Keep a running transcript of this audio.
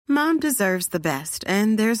Mom deserves the best,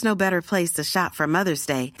 and there's no better place to shop for Mother's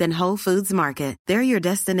Day than Whole Foods Market. They're your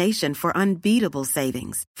destination for unbeatable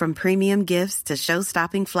savings, from premium gifts to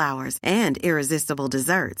show-stopping flowers and irresistible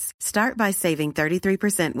desserts. Start by saving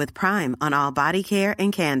 33% with Prime on all body care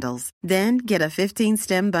and candles. Then get a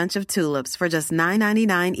 15-stem bunch of tulips for just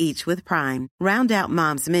 $9.99 each with Prime. Round out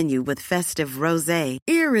Mom's menu with festive rosé,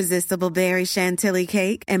 irresistible berry chantilly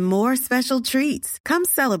cake, and more special treats. Come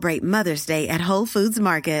celebrate Mother's Day at Whole Foods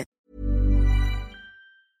Market.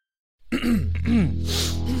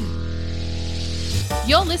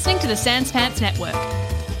 You're listening to the Sans Pants Network.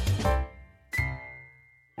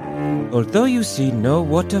 Although you see no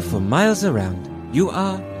water for miles around, you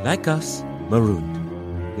are, like us,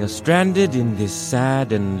 marooned. You're stranded in this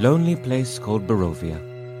sad and lonely place called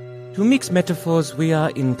Barovia. To mix metaphors, we are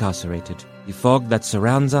incarcerated. The fog that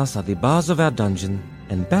surrounds us are the bars of our dungeon,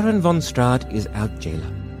 and Baron von Strahd is our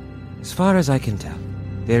jailer. As far as I can tell,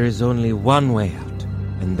 there is only one way out,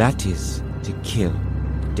 and that is to kill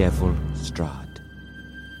Devil Strahd.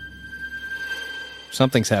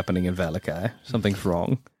 Something's happening in Valakai. Something's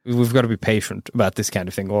wrong. We've got to be patient about this kind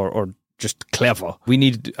of thing, or just clever. We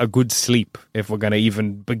need a good sleep if we're going to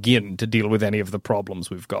even begin to deal with any of the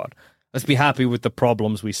problems we've got. Let's be happy with the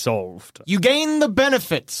problems we solved. You gain the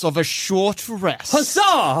benefits of a short rest.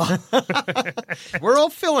 Huzzah! We're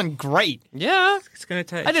all feeling great. Yeah. It's going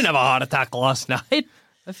to take... I didn't have a heart attack last night.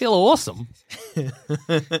 I feel awesome. The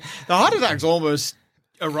heart attack's almost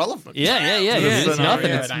irrelevant. Yeah. It's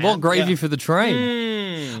nothing. It's more gravy for the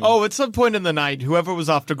train. Oh, at some point in the night, whoever was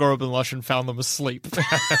after Gorob and Lushan found them asleep. Is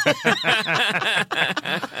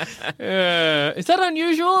that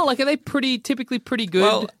unusual? Like, are they typically pretty good?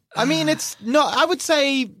 Well, I mean, it's not. I would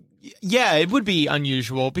say, yeah, it would be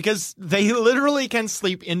unusual because they literally can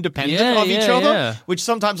sleep independent of each other, which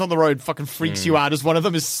sometimes on the road fucking freaks you out as one of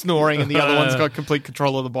them is snoring and the other one's got complete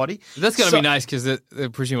control of the body. That's going to be nice because they're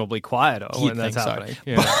presumably quieter when that's happening. So.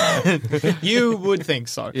 Yeah. You would think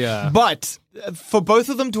so. Yeah. But for both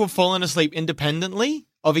of them to have fallen asleep independently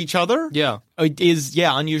of each other it is,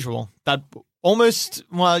 unusual. That almost,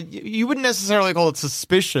 well, you wouldn't necessarily call it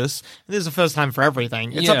suspicious. This is the first time for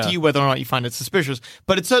everything. It's up to you whether or not you find it suspicious,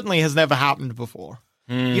 but it certainly has never happened before.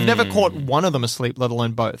 You've never caught one of them asleep, let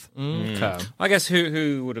alone both. Okay. I guess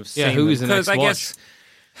who would have seen who is the next watch? I guess...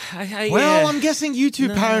 I'm guessing you two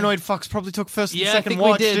paranoid fucks probably took first and second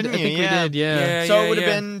watch, didn't you? I think we did, yeah. So it would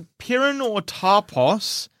have been Piran or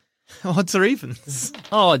Tarpos. Odds or evens?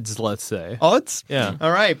 Odds, let's say. Odds? Yeah.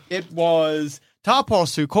 All right. It was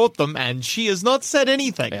Tarpos who caught them, and she has not said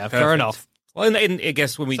anything. Yeah, fair enough. Well, I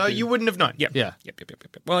guess when we... So you wouldn't have known? Yep.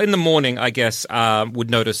 Well, in the morning, I guess, would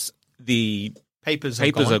notice the... Papers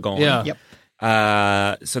are gone. Yeah.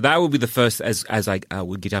 Yep. So that would be the first as I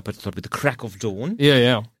would get up at the crack of dawn.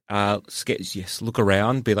 Yeah. Look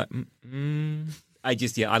around, be like,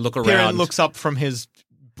 I look around. Piran looks up from his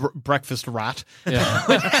breakfast rat. Yeah.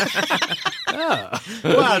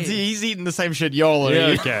 Well, he's eating the same shit y'all are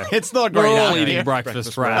eating. Okay. It's not great. We're all out eating here.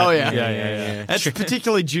 breakfast rat. Oh, yeah. Yeah. That's a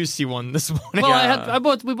particularly juicy one this morning.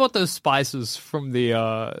 Well, we bought those spices from the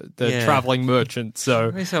traveling merchant,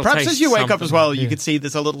 so... Perhaps as you wake up as well, you could see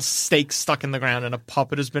there's a little stake stuck in the ground and a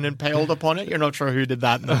puppet has been impaled upon it. You're not sure who did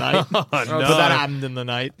that in the night. No. But that happened in the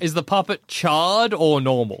night. Is the puppet charred or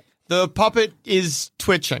normal? The puppet is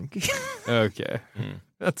twitching. Okay.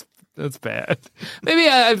 That's bad. Maybe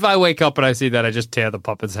if I wake up and I see that, I just tear the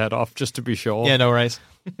puppet's head off just to be sure. Yeah, no worries.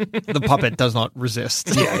 The puppet does not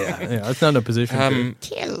resist. Yeah, it's not in a position to.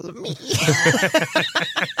 Kill me.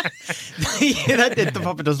 The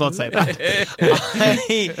puppet does not say that.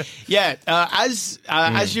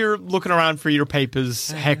 As you're looking around for your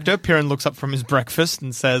papers, Hector, Piran looks up from his breakfast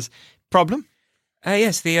and says, "Problem?"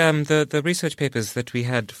 Yes, the research papers that we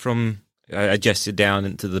had from... I gestured down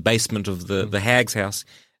into the basement of the hag's house.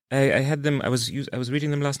 I had them. I was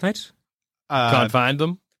reading them last night. Can't find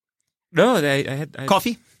them. No, I had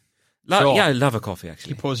Coffee? Sure. Yeah, I love a coffee,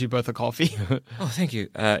 actually. He pours you both a coffee. Oh, thank you.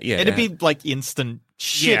 It'd be like instant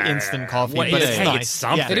coffee, but it's nice. It's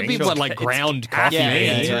something. It'd be like ground coffee,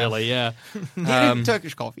 really. Yeah.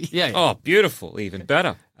 Turkish coffee. Yeah. Oh, beautiful, even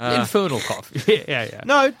better. Infernal coffee. Yeah.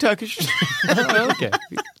 No, Turkish. Okay,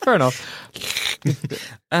 fair enough.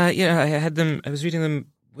 I had them. I was reading them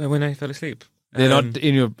when I fell asleep. They're not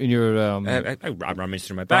in your I rummaged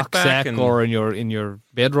through my backpack rucksack or in your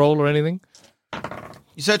bedroll or anything.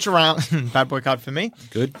 You search around. Bad boy card for me.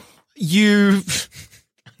 Good. I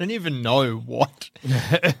don't even know what.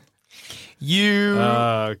 You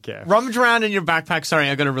rummage around in your backpack. Sorry,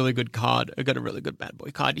 I got a really good card. I got a really good bad boy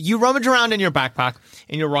card. You rummage around in your backpack,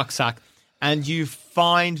 in your rucksack, and you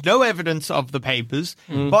find no evidence of the papers.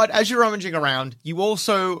 But as you're rummaging around, you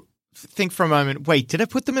also think for a moment, wait, did I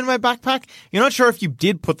put them in my backpack? You're not sure if you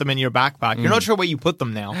did put them in your backpack. You're not sure where you put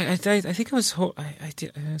them now. I think I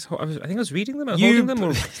was reading them or holding them.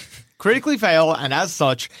 Or... critically fail, and as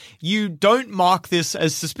such, you don't mark this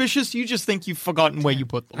as suspicious. You just think you've forgotten where you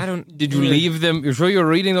put them. Did you leave them? You're sure you were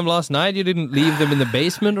reading them last night? You didn't leave them in the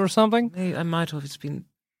basement or something? I might have. It's been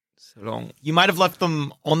so long. You might have left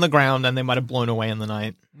them on the ground, and they might have blown away in the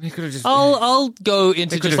night. We could have just. I'll go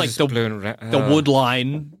into just like the the wood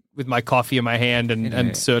line with my coffee in my hand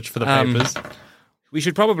and search for the papers. We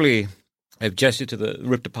should probably have gestured to the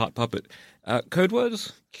ripped apart puppet. Code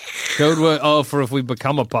words? Code word. Oh, for if we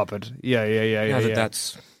become a puppet. Yeah.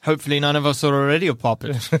 That's hopefully none of us are already a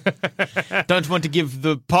puppet. Don't want to give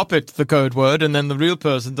the puppet the code word, and then the real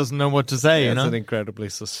person doesn't know what to say. That's an incredibly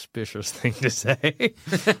suspicious thing to say.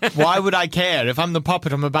 Why would I care? If I'm the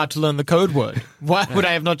puppet, I'm about to learn the code word. Why would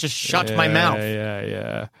I have not just shut my mouth?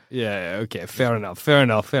 Yeah. Okay. Fair enough.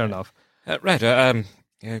 Right.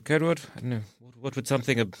 Code word. I don't know. What would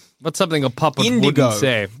something? What's something a puppet Indigo, wouldn't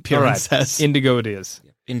say? Piran All right. says. Indigo it is.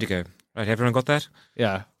 Indigo. Right. Everyone got that?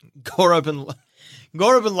 Yeah. Gorob and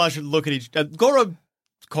Lush look at each. Gorob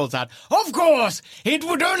calls out, "Of course, it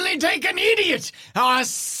would only take an idiot, a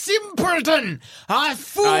simpleton, a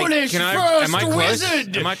foolish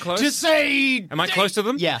wizard Am I close? to say." Am I close to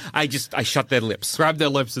them? Yeah. I shut their lips. Grab their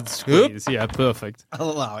lips and squeeze. Yeah, perfect. I'll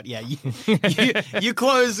allow it. Yeah, you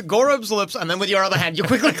close Gorob's lips, and then with your other hand, you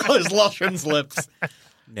quickly close Lushan's lips.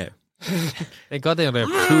 No. They got their two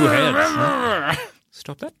heads.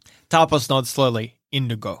 Stop that. Tarpos nods slowly.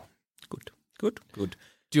 Indigo. Good.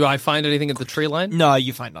 Do I find anything at the tree line? No,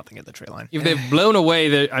 you find nothing at the tree line. If they've blown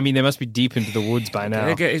away, they must be deep into the woods by now.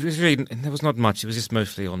 Okay, it was really, there was not much. It was just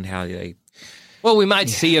mostly on how they... Well, we might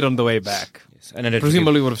see it on the way back. Yes. And it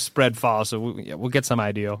presumably would have spread far, so we'll get some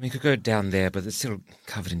idea. We could go down there, but it's still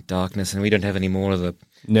covered in darkness, and we don't have any more of the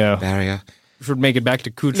No. barrier. We should make it back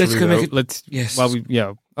to Kuchery. Let's go make it... Yes. All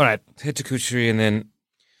right. Head to Kuchery, and then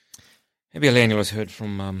maybe Elena has heard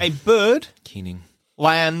from... A bird Keening.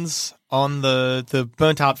 lands on the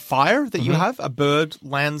burnt-out fire that you have. A bird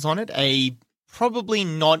lands on it. Probably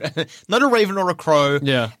not a raven or a crow.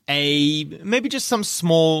 Yeah. Maybe just some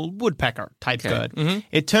small woodpecker type bird.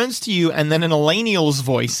 It turns to you, and then in Elenial's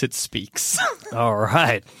voice, it speaks. All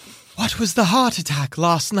right. What was the heart attack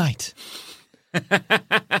last night?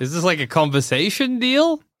 Is this like a conversation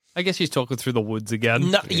deal? I guess she's talking through the woods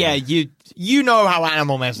again. No, yeah, you know how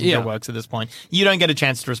Animal Messenger works at this point. You don't get a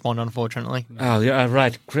chance to respond, unfortunately. Oh, yeah,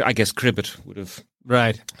 right. I guess Cribbit would have...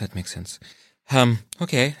 Right. That makes sense.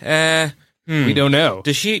 Okay. We don't know.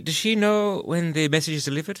 Does she know when the message is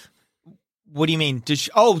delivered? What do you mean? Does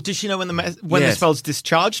she know when the spell's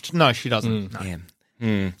discharged? No, she doesn't. No.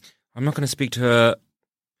 Yeah. I'm not going to speak to her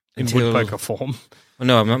In until... woodpecker form. Well,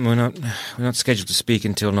 no, we're not scheduled to speak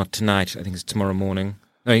until not tonight. I think it's tomorrow morning.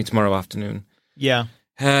 No, tomorrow afternoon. Yeah.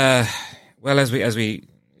 Well, as we're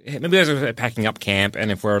packing up camp,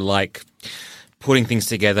 and if we're like putting things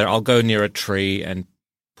together, I'll go near a tree and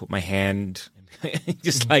put my hand,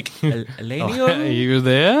 just like Elenia. Are you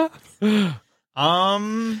there?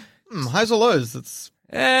 Highs or lows?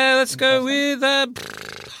 Let's go with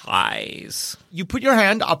highs. You put your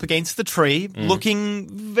hand up against the tree, looking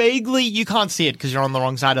vaguely. You can't see it because you're on the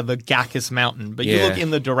wrong side of the Gakis mountain, but you look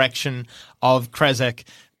in the direction of Krezek,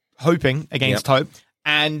 hoping against hope.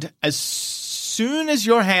 And as soon as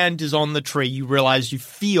your hand is on the tree, you realize you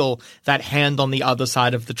feel that hand on the other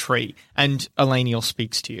side of the tree. And Elenial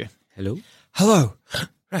speaks to you. Hello? Hello.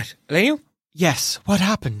 Right. Elenial? Yes. What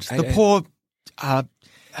happened? The poor...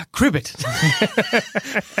 Cribbit.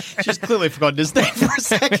 She's clearly forgotten his name for a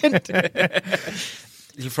second.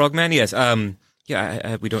 Little frogman, yes.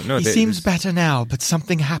 We don't know. He seems better now, but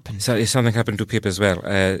something happened. So something happened to Pip as well.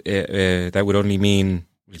 That would only mean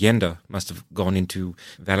Yenda must have gone into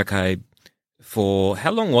Valakai for...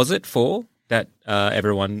 How long was it for that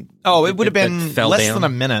everyone... Oh, it would have been less than a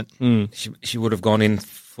minute. She would have gone in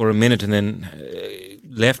for a minute and then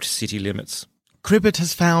left city limits. Cribbit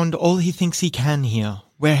has found all he thinks he can here.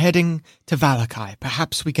 We're heading to Valakai.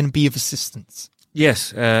 Perhaps we can be of assistance.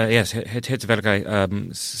 Yes. Head to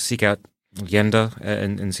Valakai. Seek out Yenda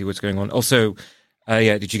and see what's going on. Also,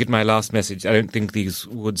 did you get my last message? I don't think these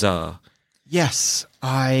woods are. Yes,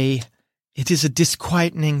 it is a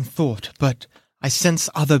disquieting thought, but I sense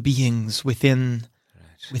other beings within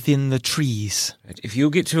the trees. Right. If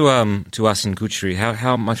you get to us in Kuchery,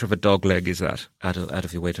 how much of a dog leg is that out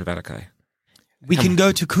of your way to Valakai? We can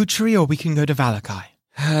go to Kuchery or we can go to Valakai.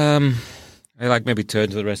 I maybe turn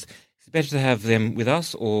to the rest. Is it better to have them with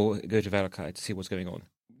us or go to Valakai to see what's going on?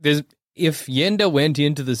 if Yenda went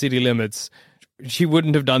into the city limits, she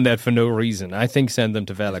wouldn't have done that for no reason. I think send them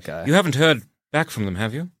to Velikai. You haven't heard back from them,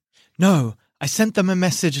 have you? No, I sent them a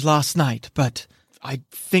message last night, but I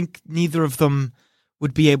think neither of them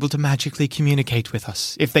would be able to magically communicate with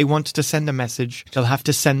us. If they want to send a message, they'll have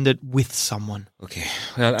to send it with someone. Okay.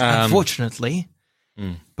 Well, unfortunately,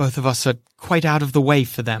 both of us are quite out of the way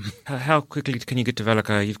for them. How quickly can you get to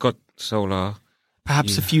Velikai? You've got solar.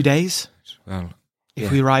 Perhaps a few days? Well,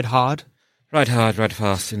 if we ride hard? Ride hard, ride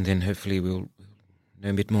fast, and then hopefully we'll know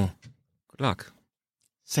a bit more. Good luck.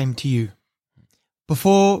 Same to you.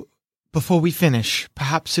 Before we finish,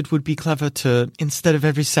 perhaps it would be clever to, instead of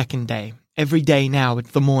every second day, every day now at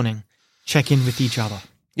the morning, check in with each other.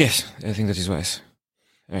 Yes, I think that is wise.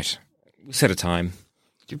 All right. We'll set a time.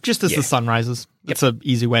 Just as the sun rises. That's an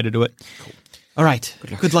easy way to do it. Cool. All right.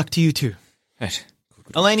 Good luck to you too. Right.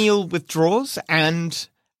 Eleniel withdraws, and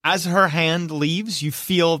as her hand leaves, you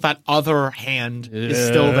feel that other hand is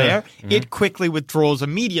still there. Mm-hmm. It quickly withdraws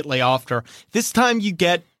immediately after. This time you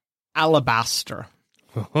get alabaster.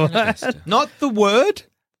 Alabaster. Not the word,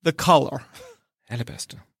 the color.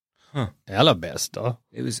 Alabaster. Huh. Alabaster?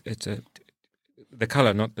 It's the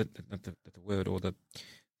color, not the word or the...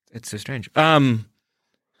 It's so strange. I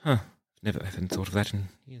haven't thought of that in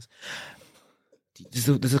years. Does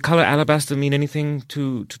the color alabaster mean anything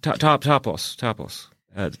to Tarpos? Tarpos.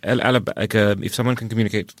 If someone can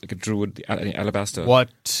communicate like a druid, alabaster.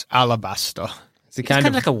 What alabaster? It's kind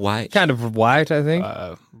of like a white. Kind of white, I think.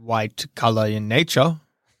 White color in nature.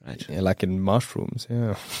 Right. Yeah, like in mushrooms,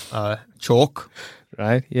 yeah. Chalk.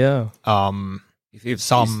 Right, yeah. If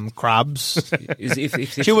some crabs.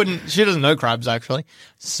 She doesn't know crabs, actually.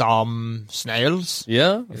 Some snails.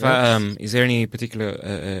 Yeah. Is there any particular,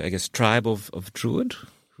 tribe of druid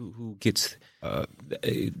who gets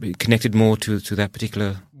connected more to that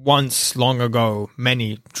particular? Once, long ago,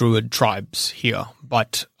 many druid tribes here,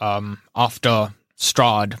 but after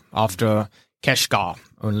Strahd, after Keshgar,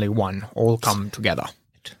 only one, all come together.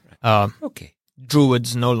 Okay.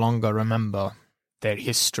 Druids no longer remember their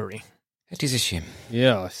history. That is a shame.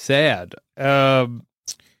 Yeah, sad. I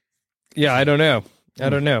don't know.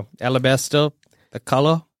 Alabaster, the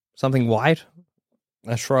color, something white.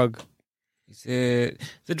 I shrug. The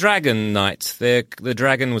dragon knights. The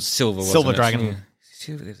dragon was silver. Wasn't silver it? dragon.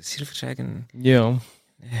 Silver dragon. Yeah.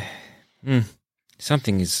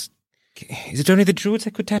 Something is. Is it only the druids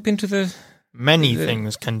that could tap into the? Many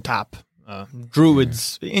things can tap.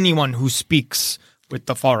 Druids, anyone who speaks with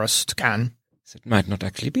the forest can. So it might not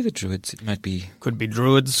actually be the druids. It might be. Could be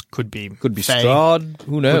druids. Could be fae. Strahd.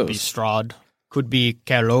 Who knows? Could be Strahd. Could be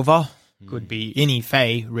Kerlova. Could be any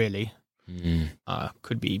fae, really.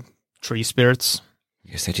 Could be tree spirits.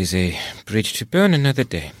 Yes, that is a bridge to burn another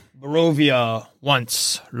day. Barovia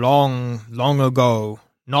once, long, long ago,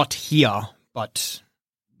 not here, but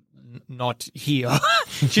not here.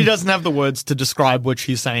 She doesn't have the words to describe what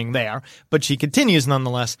she's saying there, but she continues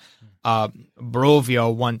nonetheless.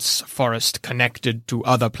 Barovia once forest connected to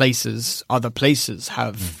other places. Other places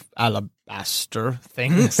have alabaster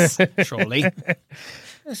things, surely.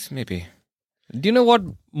 Yes, maybe. Do you know what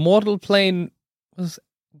mortal plane was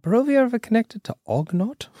Barovia ever connected to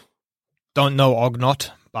Ognot? Don't know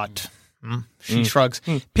Ognot, but she shrugs.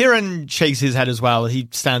 Piran shakes his head as well. He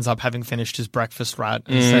stands up, having finished his breakfast rat,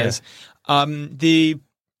 and says, the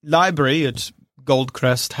library at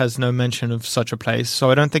Goldcrest has no mention of such a place, so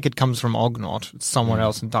I don't think it comes from Ognot. It's somewhere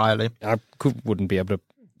else entirely. I wouldn't be able to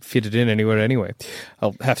fit it in anywhere anyway.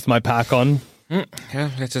 I'll have my pack on. Yeah,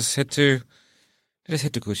 let us head to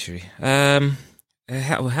Guthrie. How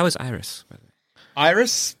is Iris, by the way?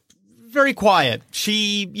 Iris, very quiet.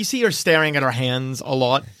 You see her staring at her hands a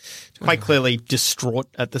lot, quite clearly distraught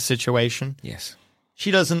at the situation. Yes. She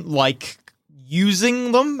doesn't like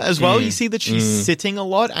using them as well. You see that she's sitting a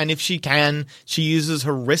lot, and if she can, she uses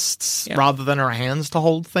her wrists rather than her hands to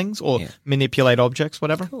hold things or manipulate objects,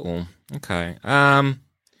 whatever. Cool. Okay. Well,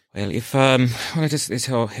 if let's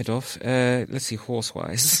head off. Let's see,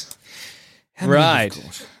 horse-wise.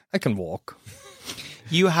 Right. I can walk.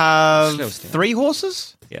 You have 3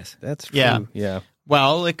 horses? Yes. That's true. Yeah.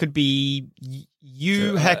 Well, it could be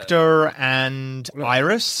you, Hector, and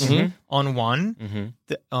Iris on one.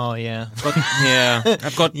 Oh, yeah.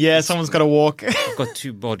 I've got... Yeah, someone's got to walk. I've got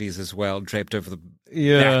 2 bodies as well, draped over the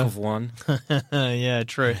back of one. Yeah,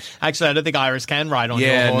 true. Actually, I don't think Iris can ride on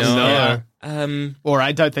your horse. No. Or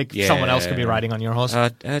I don't think someone else could be riding on your horse.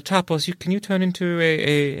 Tarpos, can you turn into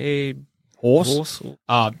a horse?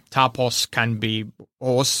 Tarpos can be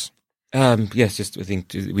horse. Yes, just I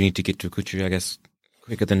think we need to get to Guthrie, I guess,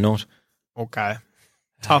 quicker than not. Okay.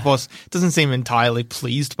 Tarpos doesn't seem entirely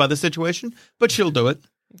pleased by the situation, but she'll do it.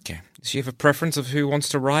 Okay. Does she have a preference of who wants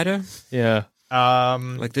to ride her? Yeah.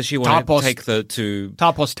 Like, does she want to take the two...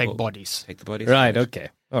 Tarpos take bodies. Take the bodies? Right, okay.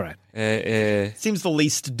 All right. Seems the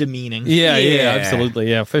least demeaning. Yeah, absolutely.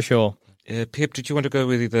 Yeah, for sure. Pip, did you want to go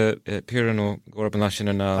with either Piran or Gorbalashin?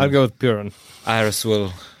 And I'll go with Piran.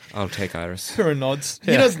 I'll take Iris. Piran nods.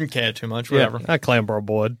 He doesn't care too much, whatever. Yeah, I clamber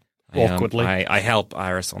aboard awkwardly. I help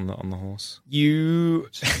Iris on the horse.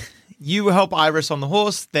 You help Iris on the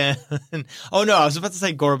horse, then... Oh, no, I was about to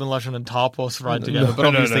say Gorb and Lushan and Tarpos ride together, but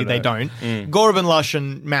obviously they don't. Gorb and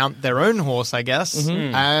Lushan mount their own horse, I guess,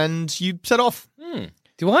 and you set off.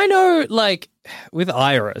 Do I know, like, with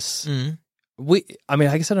Iris, I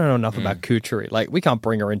guess I don't know enough about Kuchari. Like, we can't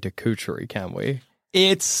bring her into Kuchari, can we?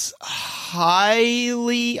 It's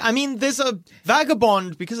highly... I mean, there's a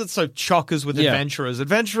vagabond, because it's so chockers with adventurers.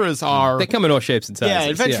 Adventurers are... They come in all shapes and sizes. Yeah,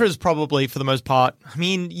 adventurers probably, for the most part. I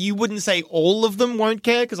mean, you wouldn't say all of them won't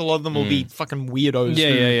care, because a lot of them will be fucking weirdos.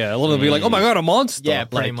 Yeah. A lot of them will be like, oh my god, a monster. Yeah,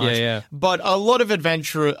 pretty much. Yeah. But a lot of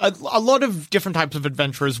adventurers... A lot of different types of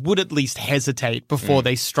adventurers would at least hesitate before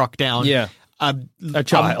they struck down... A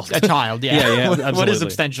child. A child, yeah.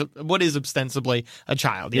 Absolutely. What is ostensibly a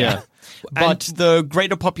child, yeah. But the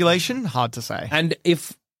greater population, hard to say. And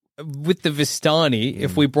if, with the Vistani,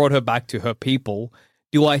 if we brought her back to her people,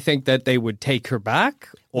 do I think that they would take her back?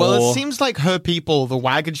 Well, it seems like her people, the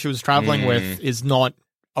wagon she was traveling with, is not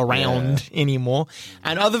around anymore.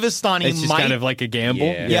 And other Vistani it's just kind of like a gamble.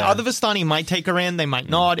 Yeah, other Vistani might take her in, they might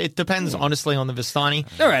not. It depends, honestly, on the Vistani.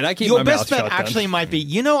 All right, I keep Your my best mouth bet shut actually might be,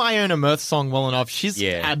 Iona Mirthsong well enough. She's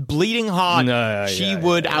at bleeding heart. She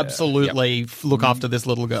would absolutely look after this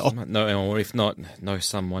little girl. No, or if not, know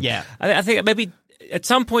someone. Yeah. I think maybe at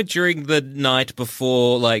some point during the night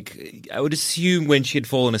before, like, I would assume when she had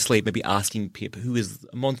fallen asleep, maybe asking Pip, who is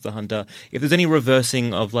a monster hunter, if there's any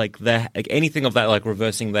reversing of, like, anything of that, like,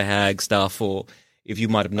 reversing the hag stuff, or if you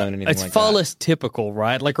might have known anything like that. It's far less typical,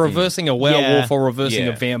 right? Like, reversing a werewolf or reversing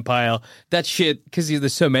a vampire, that shit, because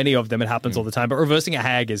there's so many of them, it happens all the time, but reversing a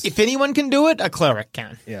hag is... If anyone can do it, a cleric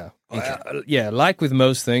can. Yeah. Like with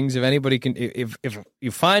most things, if anybody can, if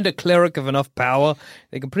you find a cleric of enough power,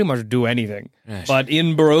 they can pretty much do anything. But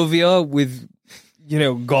in Barovia, with,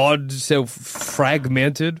 God so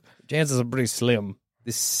fragmented, chances are pretty slim.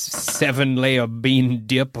 This 7-layer bean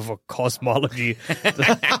dip of a cosmology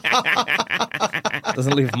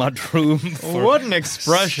doesn't leave much room for... What an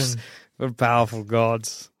expression. For powerful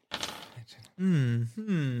gods.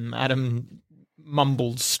 Adam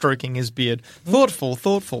mumbled, stroking his beard. Thoughtful,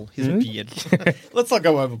 his beard. Let's not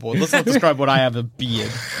go overboard. Let's not describe what I have a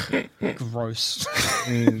beard. Gross.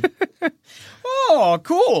 Oh,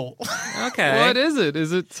 cool. Okay. What is it?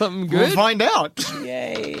 Is it something good? We'll find out.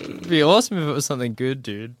 Yay. It'd be awesome if it was something good,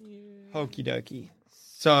 dude. Okie dokie.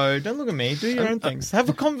 So, don't look at me. Do your own things. Have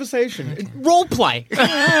a conversation. Role play.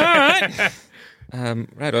 Right.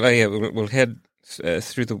 We'll head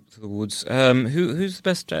through the woods. Who's the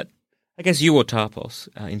best at? I guess you or Tarpos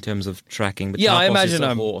in terms of tracking. But yeah, Tarpos I imagine is a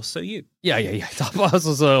I'm horse. So you. Yeah. Tarpos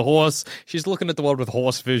is a horse. She's looking at the world with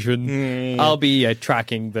horse vision. I'll be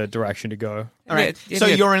tracking the direction to go. All right. So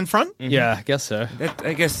you're in front? Mm-hmm. Yeah, I guess so.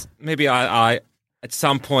 I guess maybe I at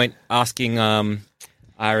some point asking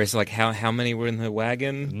Iris like how many were in her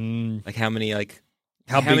wagon, like how many how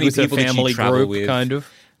big many was her people did she family travel group, with? kind of.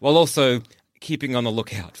 While also keeping on the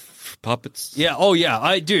lookout for puppets. Yeah. Oh yeah.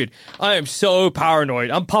 I am so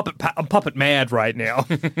paranoid. I'm puppet mad right now.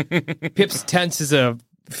 Pip's tense as a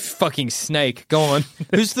fucking snake. Go on.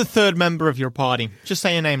 Who's the third member of your party? Just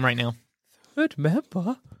say your name right now. Third member?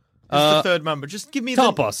 Who's the third member? Just give me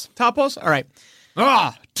Tarpos. Tarpos? All right.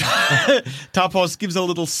 Tarpos gives a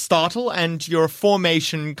little startle and your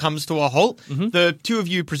formation comes to a halt. Mm-hmm. The two of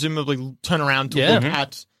you presumably turn around to look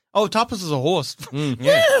at... Oh, Tarpos is a horse.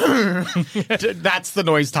 That's the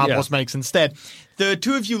noise Tarpos makes instead. The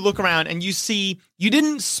two of you look around and you see... You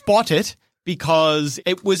didn't spot it because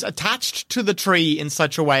it was attached to the tree in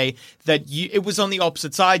such a way that it was on the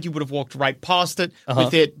opposite side. You would have walked right past it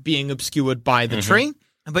with it being obscured by the tree.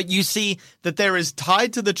 But you see that there is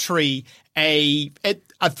tied to the tree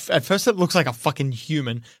at first it looks like a fucking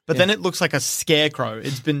human, but then it looks like a scarecrow.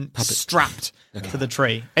 It's been strapped to the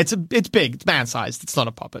tree. It's big. It's man-sized. It's not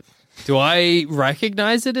a puppet. Do I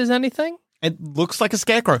recognize it as anything? It looks like a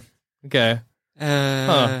scarecrow. Okay.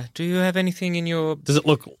 Do you have anything in your... Does it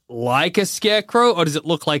look like a scarecrow, or does it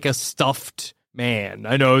look like a stuffed man?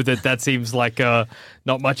 I know that seems like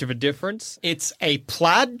not much of a difference. It's a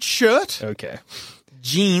plaid shirt. Okay.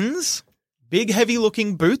 Jeans, big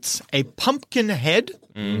heavy-looking boots, a pumpkin head,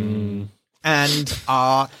 and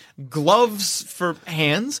gloves for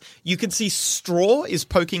hands. You can see straw is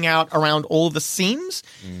poking out around all the seams.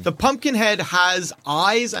 The pumpkin head has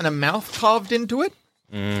eyes and a mouth carved into it.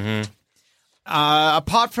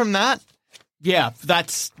 Apart from that, yeah,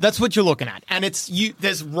 that's what you're looking at. And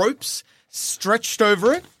there's ropes stretched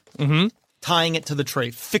over it, tying it to the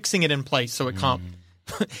tree, fixing it in place so it can't.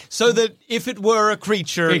 So that if it were a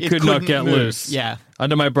creature, it could not get move. loose. Yeah.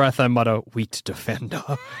 Under my breath, I mutter, "Wheat defender,"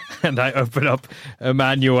 and I open up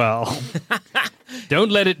Emmanuel.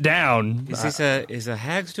 Don't let it down. Is a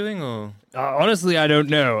hag's doing, or honestly, I don't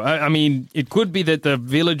know. I mean, it could be that the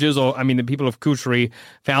villagers, the people of Kushri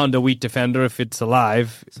found a wheat defender if it's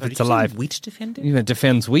alive. so it's alive? Wheat defender? It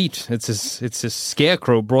defends wheat. It's a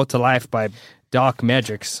scarecrow brought to life by dark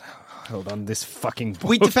magics. Hold on, this fucking boat.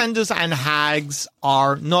 Wheat defenders and hags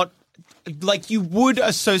are not like you would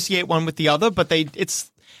associate one with the other, but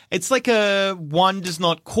it's like one does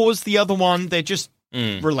not cause the other one. They're just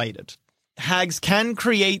related. Hags can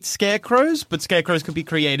create scarecrows, but scarecrows could be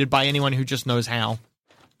created by anyone who just knows how.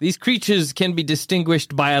 These creatures can be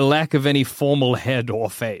distinguished by a lack of any formal head or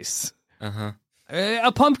face.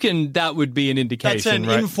 A pumpkin, that would be an indication.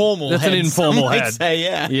 That's an informal head. That's an informal some might head. say,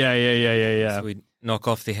 yeah. Yeah. So we knock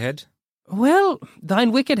off the head? Well,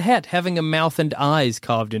 thine wicked hat having a mouth and eyes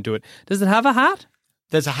carved into it. Does it have a hat?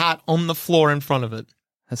 There's a hat on the floor in front of it.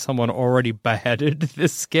 Has someone already beheaded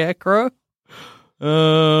this scarecrow?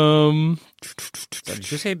 Did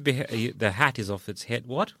you say the hat is off its head?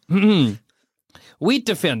 What? Wheat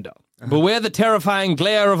defender. Beware the terrifying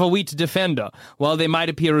glare of a wheat defender. While they might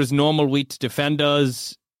appear as normal wheat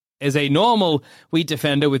defenders, as a normal wheat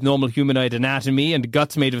defender with normal humanoid anatomy and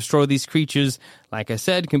guts made of straw, these creatures, like I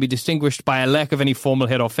said, can be distinguished by a lack of any formal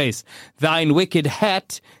head or face. Thine wicked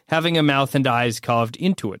hat having a mouth and eyes carved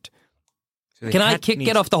into it. So can I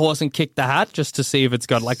get off the horse and kick the hat just to see if it's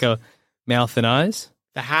got like a mouth and eyes?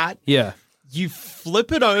 The hat? Yeah. You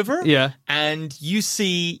flip it over, and you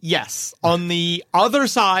see, yes, on the other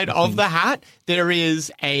side of the hat, there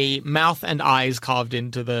is a mouth and eyes carved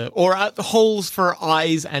into or holes for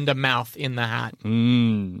eyes and a mouth in the hat.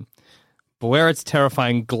 Beware its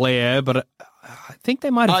terrifying glare, but I think they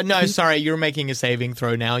might have... no, sorry, you're making a saving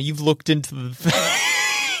throw now. You've looked into the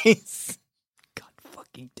face. God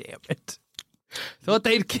fucking damn it. Thought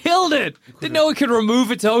they'd killed it. Didn't know it could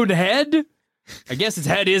remove its own head. I guess its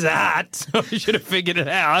head is a hat, so I should have figured it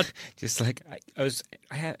out. Just like, why'd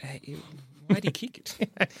he kick it?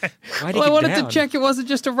 I wanted to check it wasn't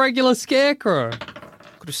just a regular scarecrow.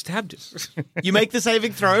 Could have stabbed it. You make the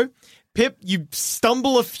saving throw. Pip, you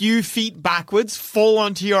stumble a few feet backwards, fall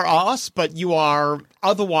onto your ass, but you are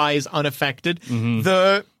otherwise unaffected.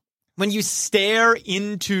 When you stare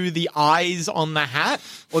into the eyes on the hat,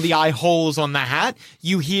 or the eye holes on the hat,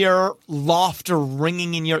 you hear laughter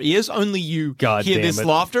ringing in your ears. Only you hear this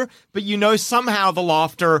laughter, but you know somehow the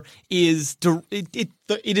laughter is it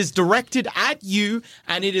is directed at you,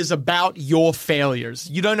 and it is about your failures.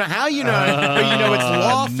 You don't know how you know, but you know it's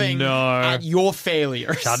laughing at your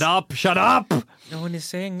failures. Shut up! No one is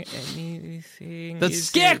saying anything. The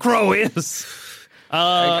scarecrow is.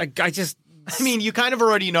 I mean, you kind of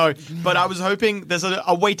already know, but I was hoping there's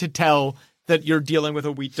a way to tell that you're dealing with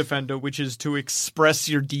a wheat defender, which is to express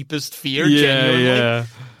your deepest fear genuinely,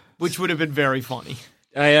 which would have been very funny.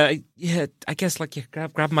 I guess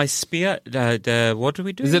grab my spear. What do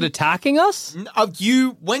we do? Is it attacking us?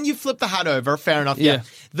 When you flip the hat over, fair enough. Yeah.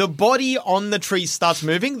 The body on the tree starts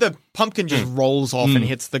moving. The pumpkin just rolls off and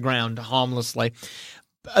hits the ground harmlessly.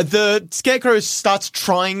 The scarecrow starts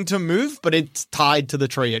trying to move, but it's tied to the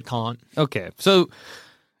tree. It can't. Okay, so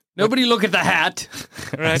nobody look at the hat,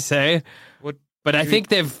 I say. But I think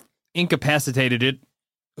they've incapacitated it,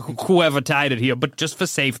 whoever tied it here. But just for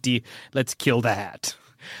safety, let's kill the hat.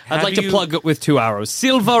 I'd like to plug it with 2 arrows.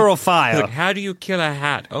 Silver or fire? Look, how do you kill a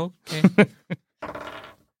hat? Okay.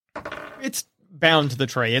 It's bound to the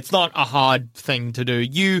tree. It's not a hard thing to do.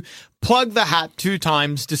 You plug the hat 2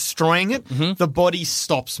 times, destroying it. The body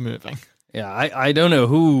stops moving. Yeah, I don't know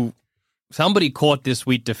who... Somebody caught this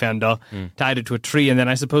wheat defender, tied it to a tree, and then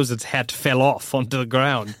I suppose its hat fell off onto the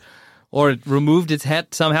ground. Or it removed its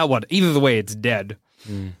hat somehow. Either the way, it's dead.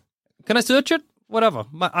 Can I search it? Whatever.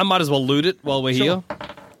 I might as well loot it while we're here.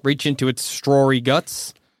 Reach into its strawy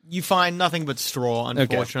guts. You find nothing but straw,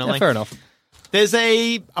 unfortunately. Okay. Yeah, fair enough. There's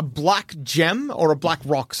a black gem, or a black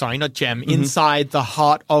rock, sorry, not gem, inside the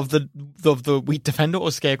heart of the wheat defender or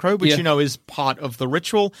scarecrow, which you know is part of the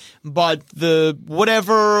ritual. But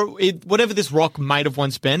whatever this rock might have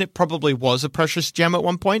once been, it probably was a precious gem at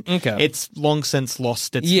one point. Okay. It's long since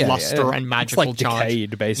lost its luster and magical it's like charge.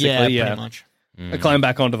 Decayed, basically. Yeah, pretty much. I climb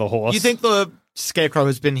back onto the horse. You think the scarecrow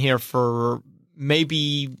has been here for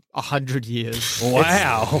maybe 100 years.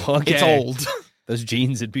 Wow. Okay. It's old. Those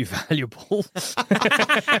jeans would be valuable.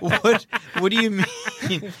 What do you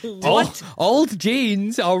mean? Old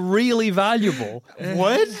jeans are really valuable.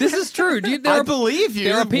 What? This is true. I believe you.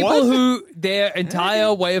 There are people who their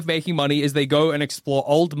entire way of making money is they go and explore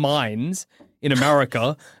old mines in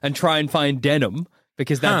America and try and find denim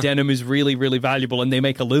because that denim is really, really valuable and they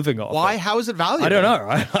make a living off Why? it. How is it valuable? I don't know.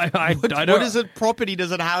 I don't. What is it? Property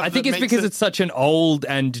does it have? I think it's because it's such an old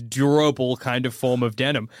and durable kind of form of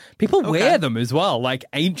denim. People wear them as well, like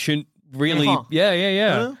ancient, really.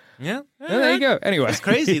 Yeah. Yeah. There you go. Anyway, It's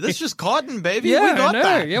crazy. This is just cotton, baby. yeah, We got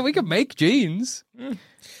that. Yeah, we can make jeans. All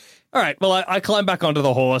right. Well, I climb back onto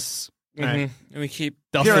the horse. And we keep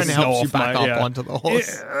Dust Kieran the helps snow you off back my- up onto the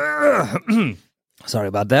horse. Sorry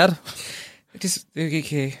about that. just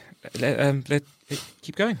okay.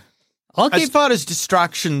 Keep going. I'll As keep. far as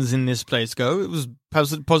distractions in this place go, it was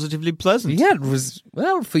positively pleasant. Yeah, it was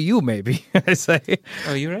for you maybe. I say.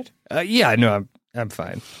 Oh, you read? Yeah, no, I'm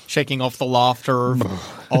fine. Shaking off the laughter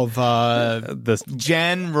of This.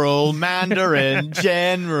 General Mandarin.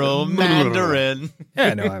 General Mandarin.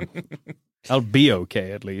 Yeah, no, I'll be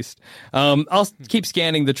okay at least. I'll keep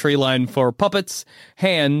scanning the tree line for puppets,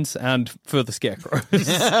 hands, and for the scarecrows.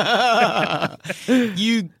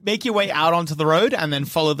 You make your way out onto the road and then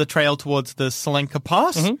follow the trail towards the Selenka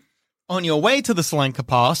Pass. On your way to the Selenka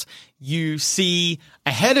Pass, you see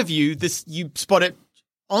ahead of you, you spot it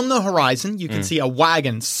on the horizon. You can see a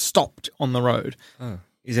wagon stopped on the road. Oh.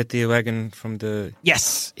 Is that the wagon from the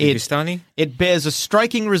Yes, Vistani? it bears a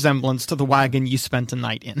striking resemblance to the wagon you spent a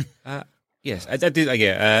night in. Yes, I did.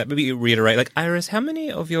 Maybe reiterate. Like Iris, how many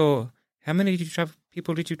did you travel?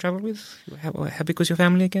 People did you travel with? How big was your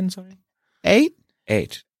family again? Sorry, 8?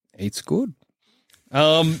 8. 8's good.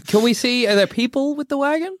 Can we see? Are there people with the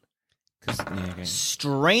wagon?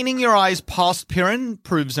 Straining your eyes past Piran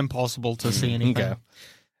proves impossible to see anything. Okay.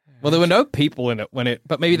 Well, there were no people in it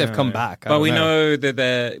but maybe they've come back. But we know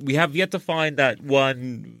that we have yet to find that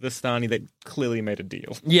one Vistani that clearly made a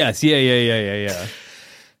deal. Yes, yeah.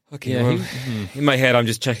 Okay, Yeah, well, in my head, I'm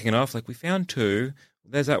just checking it off. Like, we found 2.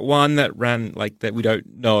 There's that one that ran, like, that we don't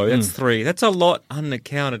know. That's 3. That's a lot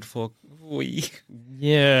unaccounted for.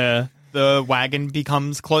 Yeah. The wagon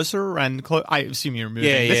becomes closer and I assume you're moving.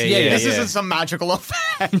 This isn't some magical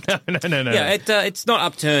effect. No. Yeah, it's not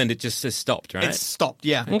upturned. It just says stopped, right? It's stopped,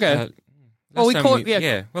 yeah. Okay. Well, we caught.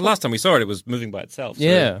 Yeah. Well, last time we saw it, it was moving by itself. So,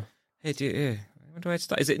 Yeah. Hey, where do I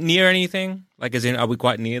start? Is it near anything? Like, as in, are we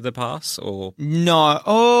quite near the pass? Or No.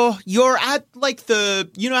 Oh, you're at like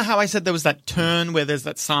you know how I said there was that turn where there's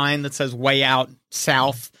that sign that says way out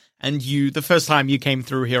south, and the first time you came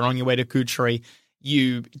through here on your way to Kuchari,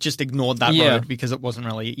 you just ignored that road because it wasn't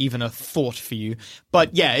really even a thought for you.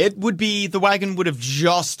 But yeah, the wagon would have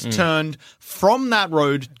just turned from that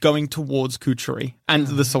road going towards Kuchari and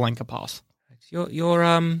the Selenka Pass. your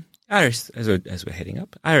Iris, as we're heading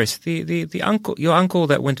up, Iris, the uncle, your uncle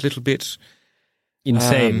that went a little bit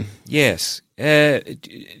Insane. Yes. Do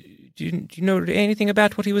you know anything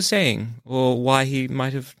about what he was saying or why he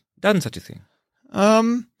might have done such a thing?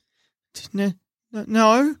 No,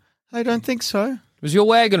 I don't think so. Was your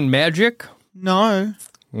wagon magic? No.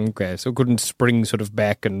 Okay, so it couldn't spring sort of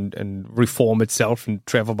back and reform itself and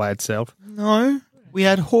travel by itself? No. We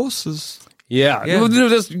had horses. Yeah. Yeah.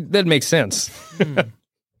 That makes sense.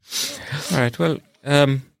 All right, well,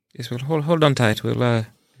 yes, we'll hold on tight. I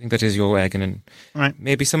think that is your wagon, and right.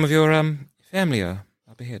 Maybe some of your family are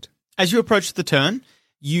up ahead. As you approach the turn,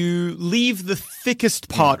 you leave the thickest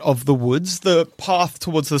part of the woods, the path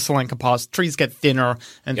towards the Selenka Pass. Trees get thinner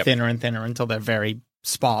and thinner and thinner until they're very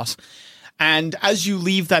sparse. And as you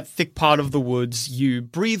leave that thick part of the woods, you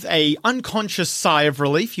breathe a unconscious sigh of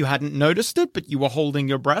relief. You hadn't noticed it, but you were holding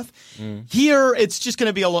your breath. Here, it's just going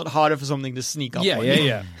to be a lot harder for something to sneak up on you.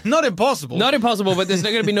 Yeah. Not impossible. Not impossible, but there's not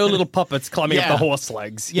going to be no little puppets climbing up the horse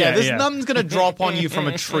legs. Nothing's going to drop on you from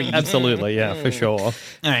a tree. Absolutely, yeah, for sure. All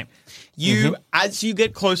right. As you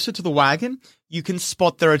get closer to the wagon, you can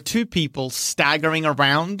spot there are 2 people staggering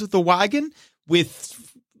around the wagon with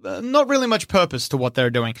not really much purpose to what they're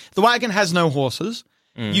doing. The wagon has no horses.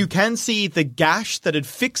 You can see the gash that had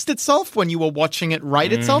fixed itself when you were watching it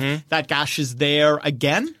right itself. That gash is there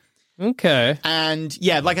again. Okay. And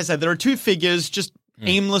yeah, like I said, there are 2 figures just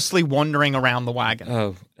aimlessly wandering around the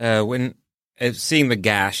wagon. When seeing the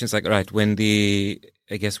gash, it's like, right, when the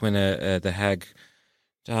hag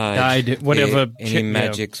died, whatever any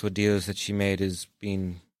magics or deals that she made has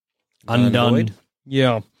been undone. void.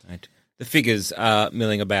 Yeah. Right. The figures are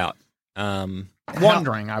milling about.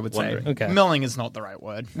 Wandering, I would say. Okay. Milling is not the right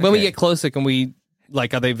word. When we get closer, can we, are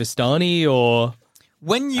they Vistani or?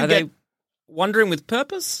 When you Are get... wandering with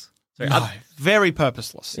purpose? Sorry, No, very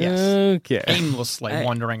purposeless, yes. Okay. Aimlessly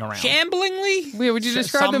wandering around. Shamblingly? Would you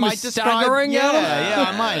describe Some them might as describe- staggering? Yeah, Adam? yeah,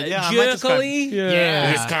 I might. Yeah, I might describe- Jerkily?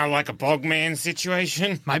 Yeah. It's kind of like a Bogman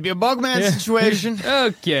situation. Might be a Bogman situation.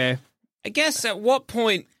 Okay. I guess at what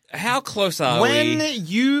point, how close are When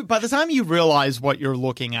we? by the time you realize what you're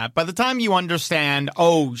looking at, by the time you understand,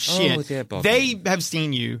 oh shit, they're Bogman. they have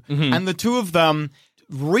seen you, and the two of them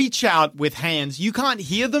reach out with hands. You can't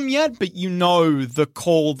hear them yet, but you know the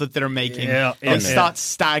call that they're making. Yeah, They start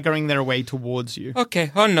staggering their way towards you.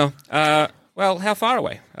 Okay, oh no. Well, how far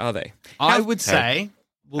away are they? I would say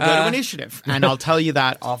we'll go to initiative, and I'll tell you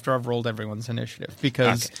that after I've rolled everyone's initiative,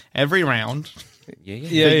 because every round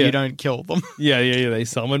Yeah. that you don't kill them. Yeah. They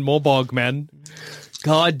summon more bogmen.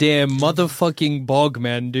 Goddamn motherfucking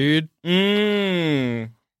bogmen, dude.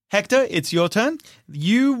 Hector, it's your turn.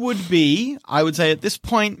 You would be, I would say at this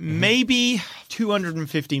point, maybe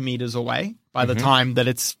 250 meters away by the time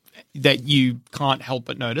that you can't help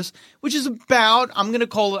but notice, which is about, I'm going to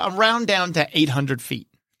call it, around down to 800 feet.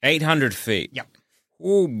 800 feet. Yep.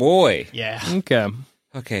 Oh boy. Yeah. Okay.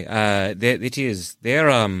 Okay. It is. They're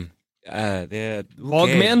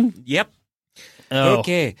Bogmen? Yep. Oh.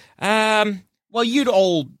 Okay. Well,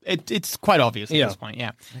 it's quite obvious at this point,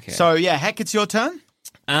 yeah. Okay. So, yeah, Heck, it's your turn.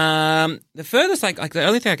 The furthest, like the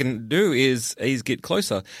only thing I can do is get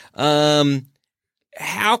closer.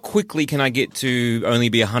 How quickly can I get to only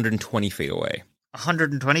be 120 feet away?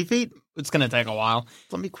 120 feet? It's going to take a while.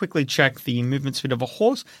 Let me quickly check the movement speed of a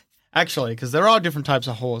horse. Actually, because there are different types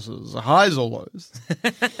of horses, highs or lows.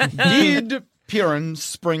 Did Piran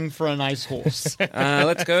spring for a nice horse?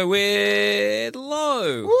 Let's go with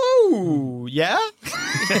low. Woo! Yeah?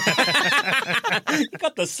 You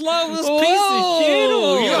got the slowest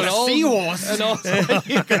You got a seahorse.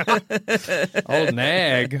 Old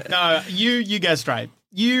nag. No, you guessed right.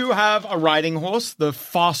 You have a riding horse, the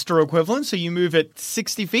faster equivalent, so you move at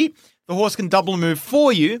 60 feet. The horse can double move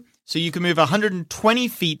for you, so you can move 120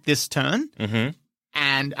 feet this turn. Mm-hmm.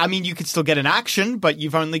 And, I mean, you could still get an action, but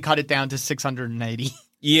you've only cut it down to 680.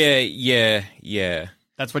 Yeah.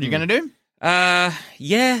 That's what you're going to do?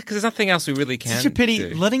 Yeah, because there's nothing else we really can Such a pity.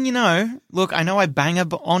 do. Letting you know, look, I know I bang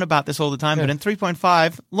on about this all the time, but in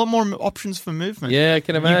 3.5, a lot more options for movement. Yeah, I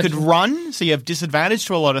can imagine. You could run, so you have disadvantage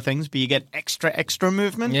to a lot of things, but you get extra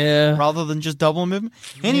movement rather than just double movement.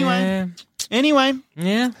 Anyway.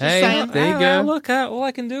 Yeah. Hey, saying. there you go. Look, all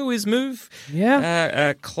I can do is move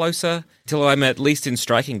closer till I'm at least in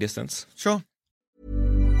striking distance. Sure.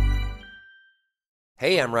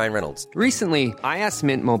 Hey, I'm Ryan Reynolds. Recently, I asked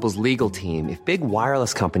Mint Mobile's legal team if big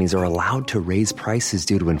wireless companies are allowed to raise prices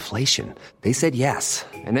due to inflation. They said yes.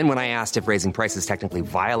 And then when I asked if raising prices technically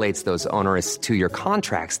violates those onerous 2-year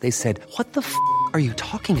contracts, they said, "What the f*** are you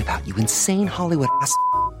talking about, you insane Hollywood ass?"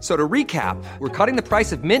 So to recap, we're cutting the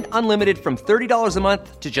price of Mint Unlimited from $30 a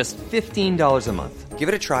month to just $15 a month. Give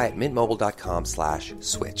it a try at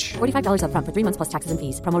mintmobile.com/switch. $45 up front for 3 months plus taxes and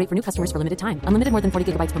fees. Promo rate for new customers for limited time. Unlimited more than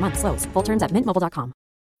 40 gigabytes per month. Slows full terms at mintmobile.com.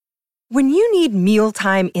 When you need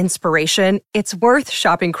mealtime inspiration, it's worth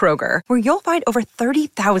shopping Kroger, where you'll find over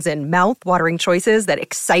 30,000 mouthwatering choices that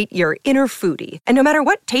excite your inner foodie. And no matter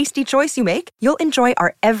what tasty choice you make, you'll enjoy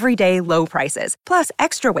our everyday low prices, plus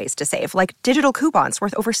extra ways to save, like digital coupons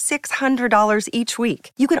worth over $600 each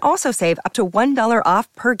week. You can also save up to $1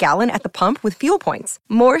 off per gallon at the pump with fuel points.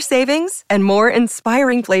 More savings and more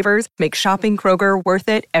inspiring flavors make shopping Kroger worth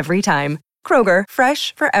it every time. Kroger,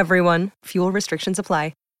 fresh for everyone. Fuel restrictions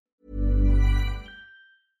apply.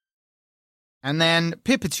 And then,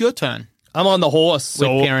 Pip, it's your turn. I'm on the horse,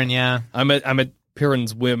 so With Piran, yeah. I'm at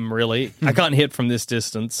Piran's whim, really. I can't hit from this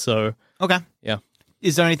distance, so Okay. yeah.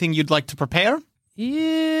 Is there anything you'd like to prepare?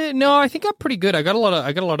 Yeah, no, I think I'm pretty good. I got a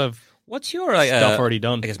lot of What's your stuff already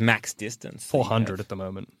done. I guess max distance. 400 at the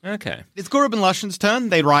moment. Okay. It's Gurub and Lushan's turn.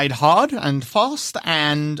 They ride hard and fast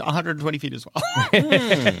and 120 feet as well.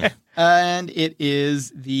 And it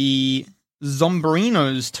is the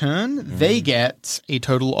Zombrino's turn. They get a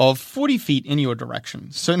total of 40 feet in your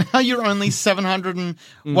direction. So now you're only 700 and...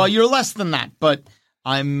 Well, you're less than that, but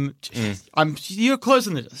you're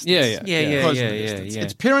closing the distance. Yeah. Closing the distance.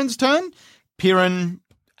 It's Piran's turn. Piran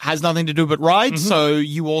has nothing to do but ride, so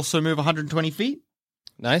you also move 120 feet.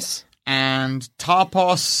 Nice. And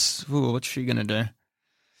Tarpos... Ooh, what's she going to do?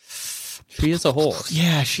 She is a horse.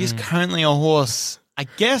 Yeah, she's currently a horse. I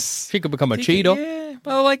guess... She could become a cheetah. Yeah.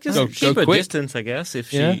 Well, like just keep her quick. distance, I guess.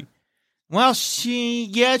 If Yeah. she, Well,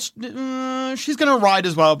 she's going to ride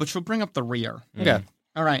as well, but she'll bring up the rear. Okay.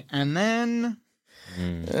 All right, and then...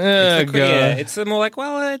 it's more like,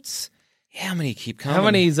 well, it's how many keep coming? How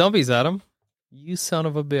many zombies, Adam? You son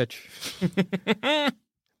of a bitch.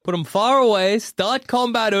 put them far away, start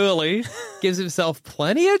combat early, gives himself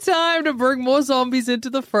plenty of time to bring more zombies into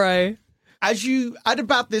the fray. At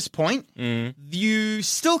about this point, you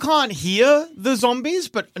still can't hear the zombies,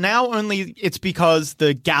 but now only it's because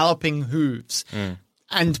the galloping hooves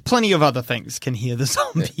and plenty of other things can hear the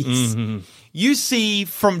zombies. You see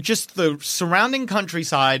from just the surrounding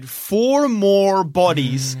countryside 4 more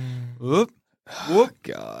bodies. Whoop, whoop,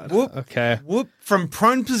 God. whoop, Okay. whoop. From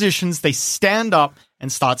prone positions, they stand up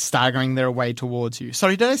and start staggering their way towards you.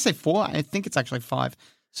 Sorry, did I say 4? I think it's actually 5.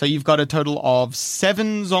 So you've got a total of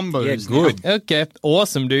 7 zombos. Yeah, good. now. Okay.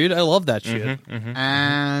 Awesome, dude. I love that shit.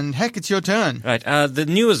 And heck, it's your turn. Right, the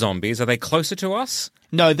newer zombies, are they closer to us?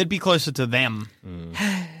 No, they'd be closer to them.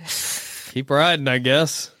 Keep riding, I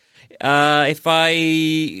guess. I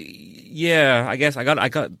guess I got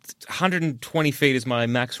 120 feet is my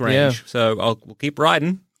max range, Yeah. so we'll keep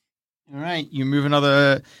riding. All right, you move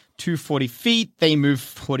another 240 feet. They move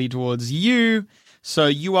 40 towards you. So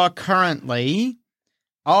you are currently,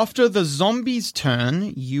 after the zombies'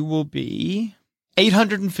 turn, you will be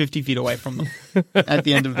 850 feet away from them at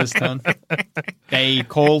the end of this turn. They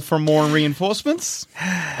call for more reinforcements.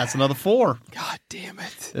 That's another 4. God damn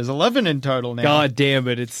it. There's 11 in total now. God damn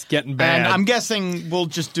it. It's getting bad. And I'm guessing we'll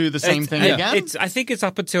just do the same thing again. I think it's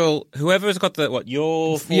up until whoever's got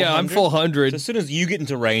you're 400? Yeah, I'm 400. So as soon as you get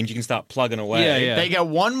into range, you can start plugging away. Yeah. They get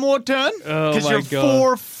one more turn Oh, because my you're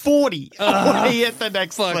God. 440 away at the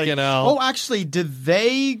next Fucking thing. hell. Oh, actually, did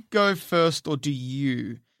they go first or do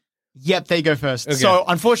you? Yep, they go first. Okay. So,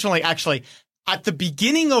 unfortunately, actually, at the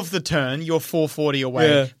beginning of the turn, you're 440 away.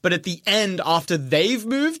 Yeah. But at the end, after they've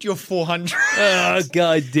moved, you're 400. Oh,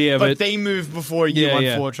 God damn But it. they move before you, Yeah,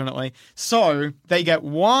 yeah. unfortunately. So, they get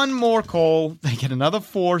one more call. They get another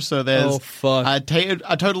 4. So, there's Oh, fuck. a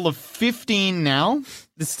total of 15 now.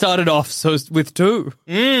 This started off with 2.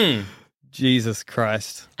 Jesus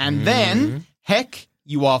Christ. And then, heck,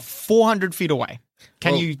 you are 400 feet away.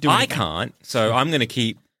 Can you do I anything? can't, so I'm going to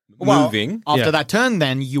keep Well, moving. After Yeah. that turn,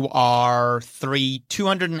 then, you are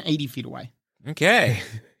 280 feet away. Okay.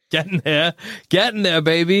 Getting there,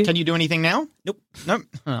 baby. Can you do anything now? Nope. Nope.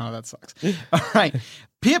 Oh, that sucks. All right.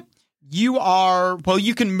 Pip, you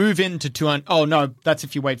can move into 200. Oh, no, that's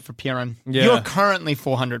if you wait for Piran. Yeah. You're currently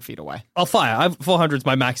 400 feet away. I'll fire. 400 is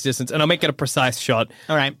my max distance, and I'll make it a precise shot.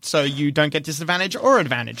 All right. So you don't get disadvantage or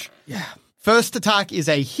advantage. Yeah. First attack is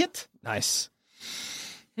a hit. Nice.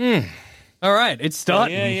 All right, it's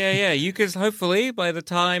starting. Yeah. You could hopefully by the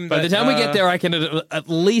time By the time we get there, I can at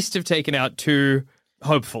least have taken out 2,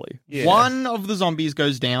 hopefully. Yeah. One of the zombies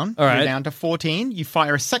goes down. All right. You're down to 14. You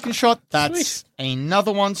fire a second shot. That's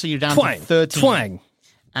another one. So you're down Twang. to 13. Twang.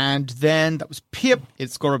 And then that was Pip.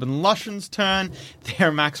 It's Gorb and Lushan's turn.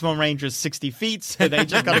 Their maximum range is 60 feet, so they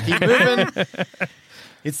just got to keep moving.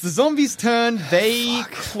 It's the zombies' turn. They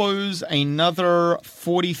close another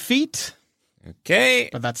 40 feet, Okay.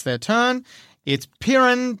 but that's their turn. It's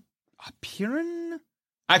Piran. Piran?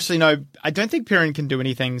 Actually, no, I don't think Piran can do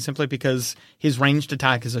anything simply because his ranged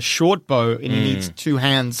attack is a short bow and he needs 2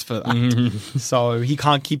 hands for that. So he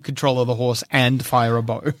can't keep control of the horse and fire a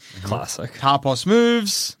bow. Classic. Tarpos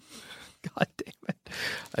moves. God damn it.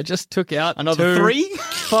 I just took out Another 2. 3.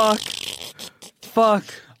 Fuck.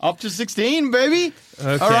 Up to 16, baby.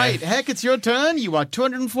 Okay. All right, Heck, it's your turn. You are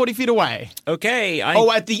 240 feet away. Okay.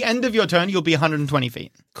 At the end of your turn, you'll be 120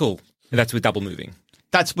 feet. Cool. That's with double moving.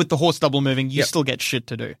 That's with the horse double moving. You Yep. still get shit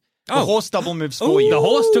to do. The Oh. horse double moves for you. The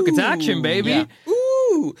horse took its action, baby. Yeah.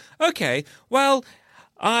 Ooh. Okay. Well,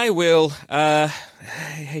 I will. I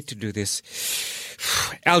hate to do this.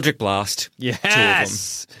 Eldritch Blast.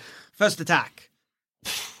 Yes. First attack.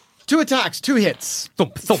 2 attacks, 2 hits.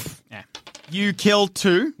 Thump, thump. Yeah. You kill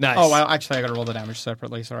 2. Nice. Oh, well, actually, I got to roll the damage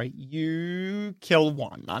separately. Sorry. You kill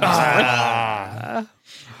 1.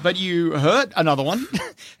 But you hurt another one.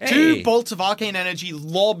 Hey. 2 bolts of arcane energy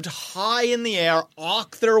lobbed high in the air,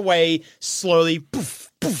 arc their way slowly.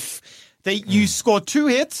 Poof, poof. You score 2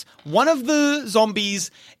 hits. One of the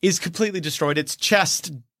zombies is completely destroyed. Its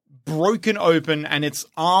chest broken open and its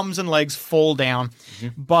arms and legs fall down.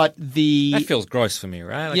 But That feels gross for me,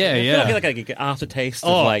 right? Yeah, I feel like I get an aftertaste of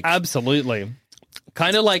Oh, absolutely.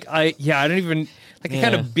 Kind of like I don't even like the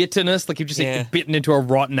kind of bitterness, like you've just like, bitten into a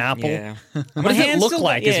rotten apple. Yeah. What does it look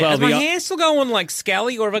like as well? Is my hair still going like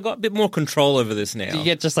scally, or have I got a bit more control over this now? You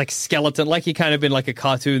get just like skeleton, like you kind of been like a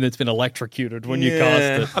cartoon that's been electrocuted when you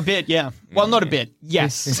cast it. a bit, yeah. Well, not a bit.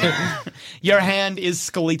 Yes. Your hand is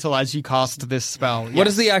skeletal as you cast this spell. What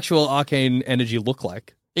does the actual arcane energy look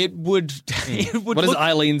like? It would. It would. What is look-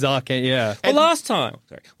 Eileen's arcane? Yeah. Well, last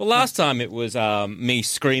time it was me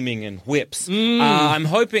screaming and whips. I'm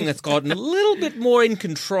hoping that's gotten a little bit more in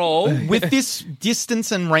control. With this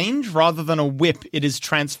distance and range, rather than a whip, it is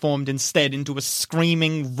transformed instead into a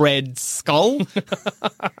screaming red skull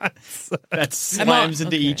that slams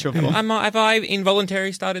into each of them. Have I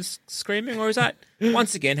involuntarily started screaming, or is that,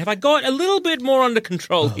 once again, have I got a little bit more under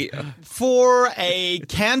control here? For a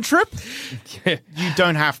cantrip, you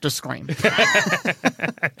don't have to scream.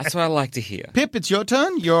 That's what I like to hear. Pip, it's your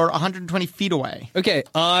turn. You're 120 feet away. Okay,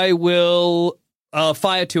 I will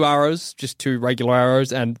fire 2 arrows, just 2 regular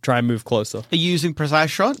arrows, and try and move closer. Are you using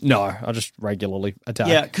precise shot? No, I'll just regularly attack.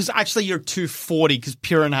 Yeah, because actually you're 240 because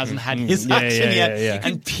Piran hasn't had his action yet. Yeah.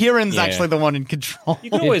 And Piran's actually the one in control.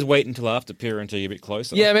 You can always wait until after Pyrrha until you're a bit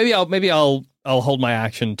closer. Yeah, maybe I'll hold my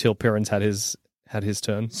action till Piran's had his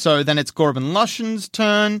turn. So then it's Gorban Lushen's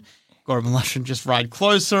turn. Gorban Lushen just ride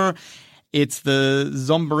closer. It's the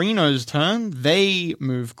Zombarino's turn. They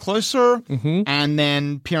move closer. And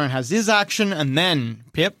then Piran has his action. And then,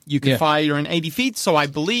 Pip, you can fire. You're in 80 feet. So I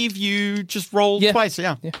believe you just rolled twice.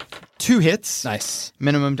 Yeah. 2 hits. Nice.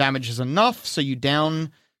 Minimum damage is enough. So you're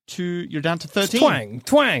down to 13.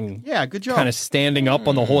 Twang. Yeah, good job. Kind of standing up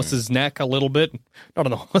on the horse's neck a little bit. Not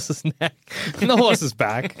on the horse's neck. On the horse's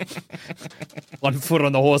back. 1 foot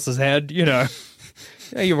on the horse's head, you know.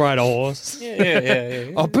 Yeah, you ride a horse.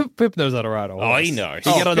 Yeah. Oh, Pip knows how to ride a horse. Oh, he knows.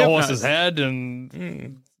 You get on the Pip horse's knows. head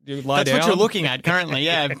and you lie That's down. what you're looking at currently.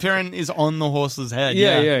 Yeah, Piran is on the horse's head.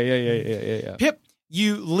 Yeah. Pip,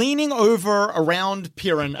 you leaning over around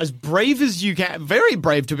Piran, as brave as you can. Very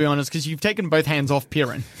brave, to be honest, because you've taken both hands off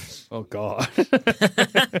Piran. Oh, God.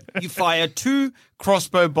 You fire 2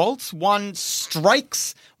 crossbow bolts. One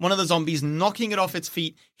strikes one of the zombies, knocking it off its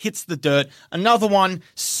feet, hits the dirt. Another one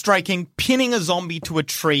striking, pinning a zombie to a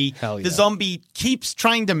tree. Hell yeah. The zombie keeps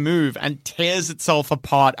trying to move and tears itself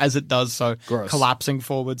apart as it does so, Gross. collapsing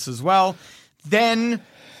forwards as well. Then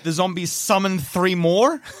the zombies summon 3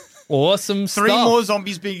 more. Awesome stuff. 3 more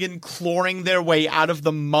zombies begin clawing their way out of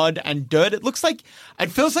the mud and dirt.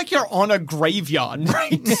 It feels like you're on a graveyard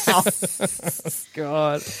right now.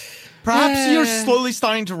 God. Perhaps you're slowly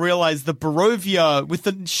starting to realize that Barovia, with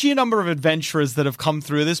the sheer number of adventurers that have come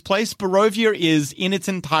through this place, Barovia is in its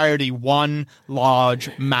entirety one large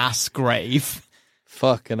mass grave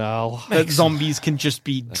Fucking hell. that zombies can just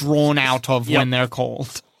be drawn out of when they're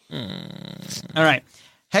called. All right.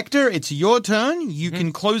 Hector, it's your turn. You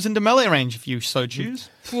can close into melee range if you so choose.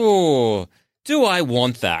 Oh, do I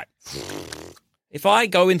want that? If I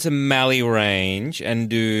go into melee range and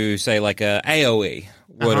do, say, like a AoE,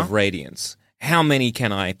 Word of Radiance, how many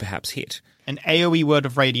can I perhaps hit? An AoE Word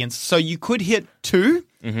of Radiance. So you could hit 2,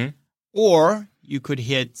 or you could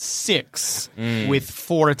hit 6 with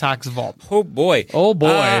 4 attacks of Op. Oh, boy.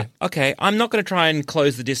 Okay, I'm not going to try and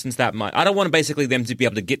close the distance that much. I don't want basically them to be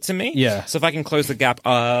able to get to me. Yeah. So if I can close the gap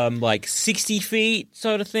like 60 feet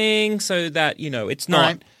sort of thing, so that, it's not...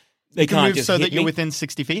 Right. They You can can't move just so hit that you're me. within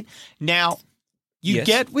 60 feet. Now, you Yes.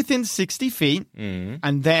 get within 60 feet,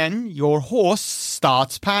 and then your horse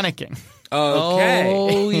starts panicking. Okay.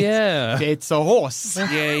 Oh, yeah. It's a horse. Yeah.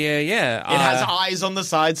 It has eyes on the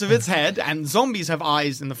sides of its head, and zombies have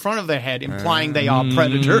eyes in the front of their head, implying they are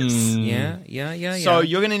predators. Yeah. So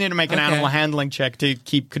you're going to need to make an animal handling check to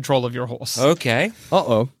keep control of your horse. Okay.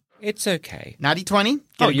 Uh-oh. It's okay. Natty 20.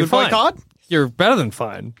 Get a you're good boy fine. card. You're better than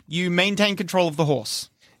fine. You maintain control of the horse.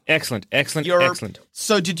 Excellent.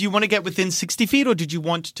 So did you want to get within 60 feet, or did you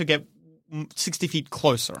want to get 60 feet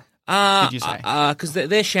closer? Did you say? Because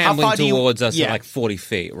they're shambling towards us at like 40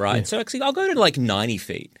 feet, right? So actually, I'll go to like 90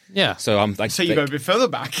 feet. Yeah. So I'm like, So you go a bit further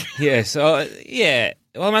back. yeah. So yeah.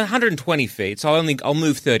 Well, I'm at 120 feet, so I'll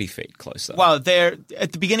move 30 feet closer. Well, they're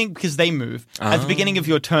at the beginning because they move. At the beginning of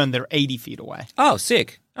your turn, they're 80 feet away. Oh,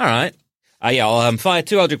 sick. All right. I'll fire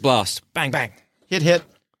 2 Eldritch Blast. Bang, bang. Hit.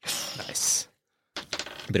 Nice.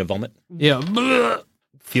 A bit of vomit. Yeah.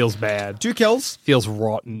 Feels bad. 2 kills. Feels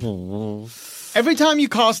rotten. Every time you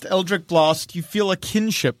cast Eldritch Blast, you feel a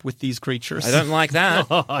kinship with these creatures. I don't like that.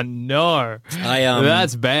 Oh, no.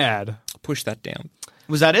 That's bad. Push that down.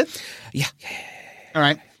 Was that it? Yeah. All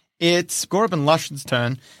right. It's Gorb and Lushen's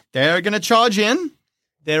turn. They're going to charge in.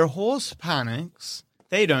 Their horse panics.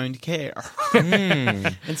 They don't care.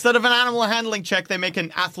 Instead of an animal handling check, they make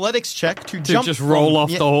an athletics check to jump. Just roll off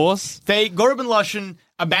the horse? Gorb and Lushen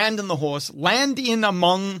abandon the horse, land in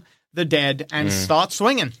among the dead, and start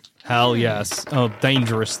swinging. Hell yes. Oh,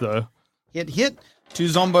 dangerous, though. Hit. 2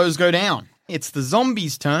 zombos go down. It's the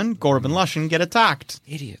zombies' turn. Gorb and Lushen get attacked.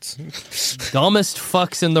 Idiots. Dumbest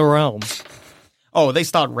fucks in the realm. Oh, they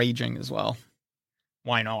start raging as well.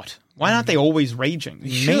 Why not? Why aren't they always raging?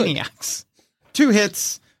 should. Maniacs. 2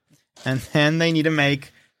 hits, and then they need to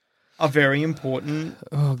make a very important.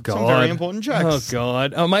 Oh God! Some very important checks. Oh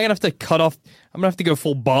God! Am I gonna have to cut off? I'm gonna have to go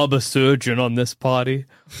full barber surgeon on this party.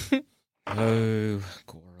 Oh,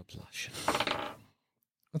 Gora Blush.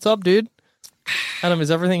 What's up, dude? Adam, is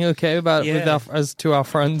everything okay Yeah. as to our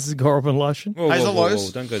friends Gorb and Lushan? Whoa, Highs whoa, or whoa, lows?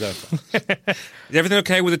 whoa, don't go that far. Is everything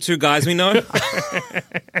okay with the 2 guys we know?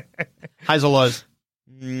 Highs or lows?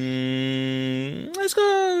 Let's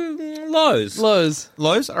go lows.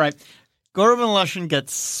 Lows? All right. Gorov and Lushan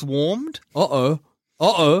get swarmed. Uh-oh.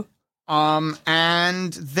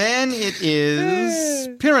 And then it is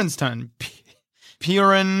Piran's turn.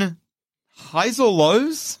 Piran, highs or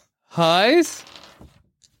lows? Highs?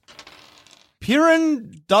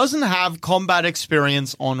 Piran doesn't have combat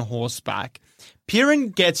experience on horseback. Piran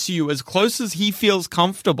gets you as close as he feels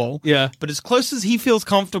comfortable. Yeah. But as close as he feels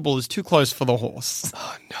comfortable is too close for the horse.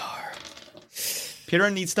 Oh, no.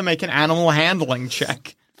 Piran needs to make an animal handling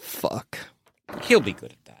check. Fuck. He'll be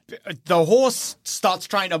good at that. The horse starts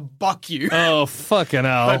trying to buck you. Oh, fucking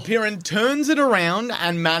hell. But Piran turns it around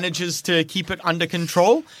and manages to keep it under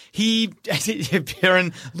control.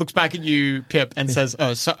 Piran looks back at you, Pip, and says,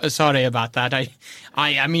 "Oh, sorry about that.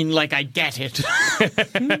 I mean, like, I get it."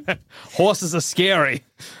 Horses are scary.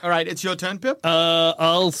 All right, it's your turn, Pip.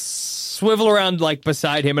 I'll swivel around, like,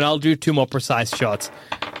 beside him, and I'll do 2 more precise shots.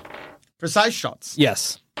 Precise shots.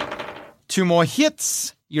 Yes. 2 more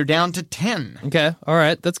hits. You're down to 10. Okay, all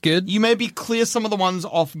right, that's good. You maybe clear some of the ones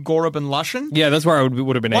off Gorab and Lushan. Yeah, that's where I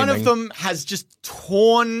would have been One aiming. of them has just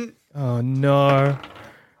torn. Oh, no.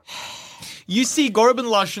 You see Gorab and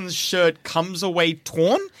Lushan's shirt comes away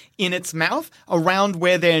torn in its mouth around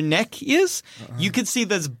where their neck is. You can see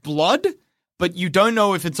there's blood, but you don't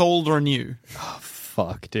know if it's old or new. Oh,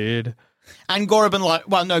 fuck, dude. And Gorab and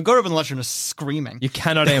Lushan are screaming. You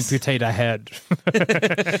cannot amputate a head.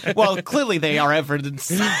 Well, clearly they are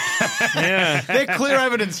evidence. Yeah. They're clear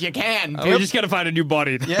evidence you can. We just got to find a new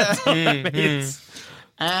body. Yeah.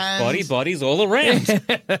 And bodies all around.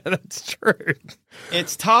 That's true.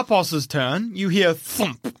 It's Tarpos's turn. You hear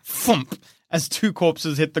thump, thump as 2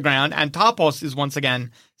 corpses hit the ground, and Tarpos is once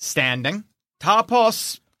again standing.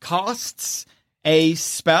 Tarpos casts a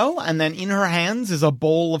spell, and then in her hands is a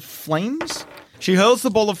ball of flames. She hurls the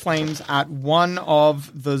ball of flames at one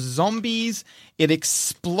of the zombies. It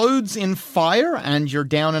explodes in fire, and you're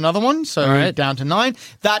down another one, so right. down to 9.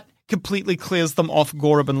 That completely clears them off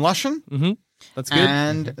Gorab and Lushan. Mm-hmm. That's good.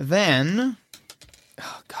 And then...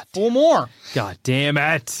 Oh, God 4 more. God damn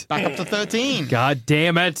it. Back up to 13. God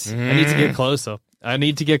damn it. I need to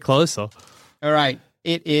get closer. All right.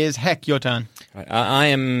 It is Heck, your turn. Right, I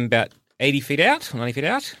am about 80 feet out, 90 feet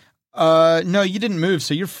out. No, you didn't move,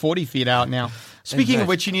 so you're 40 feet out now. Speaking of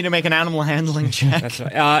which, you need to make an animal handling check. That's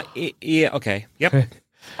right. Yeah, okay. Yep.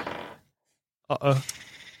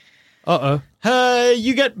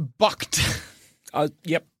 You get bucked.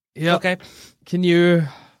 Yep. Yep. Okay. Can you...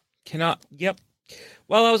 Yep.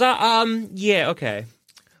 Well, I was, yeah, okay.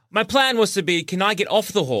 My plan was to be, can I get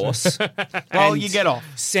off the horse? Well, you get off.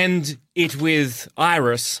 Send it with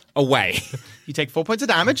Iris away. You take 4 points of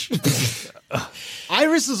damage.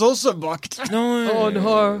 Iris is also bucked. No. Oh,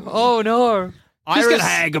 no. Oh, no. He's got Iris,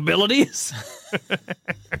 hag abilities.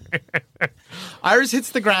 Iris hits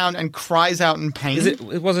the ground and cries out in pain.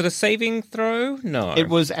 Was it a saving throw? No. It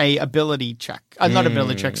was a ability check. Not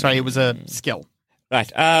ability check, sorry. It was a skill.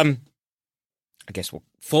 Right. I guess we'll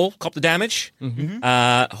fall, cop the damage.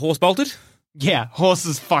 Mm-hmm. Horse bolted. Yeah, horse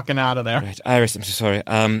is fucking out of there. Right, Iris, I'm so sorry.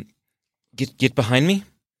 Get behind me,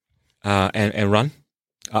 and run.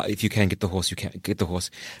 If you can get the horse, you can get the horse.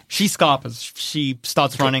 She scarpers. She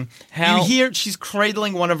starts running. You hear she's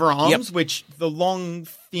cradling one of her arms, which the long,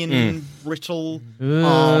 thin, brittle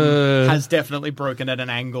arm has definitely broken at an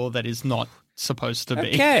angle that is not supposed to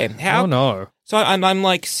be. Okay. Oh, no. So I'm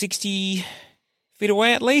like 60 feet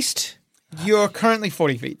away at least. You're currently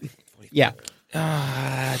 40 feet. Yeah.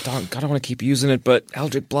 I don't want to keep using it, but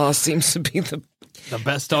Eldritch Blast seems to be the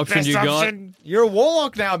best option you got. You're a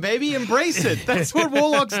warlock now, baby. Embrace it. That's what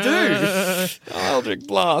warlocks do. Eldritch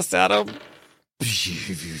Blast, Adam.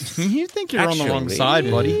 You think you're on the wrong side,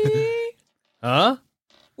 buddy. Huh?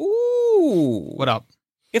 Ooh. What up?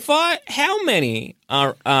 How many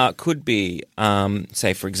could be,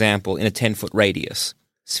 say, for example, in a 10-foot radius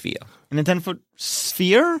sphere? In a 10-foot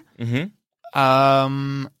sphere? Mm-hmm.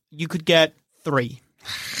 You could get 3.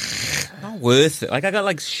 Not worth it. Like, I got,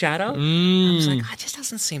 like, Shatter. I was like, it just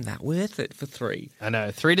doesn't seem that worth it for 3. I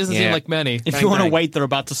know. 3 doesn't seem like many. If you want to wait, they're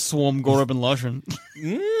about to swarm Gorab and Lushan.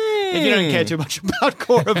 If you don't care too much about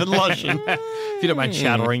Gorab and Lushan. If you don't mind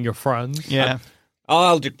shattering your friends. Yeah. Oh,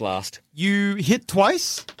 Eldritch Blast. You hit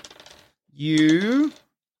twice. You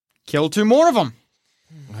kill 2 more of them.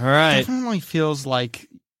 All right. Definitely feels like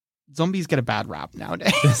zombies get a bad rap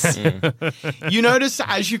nowadays. You notice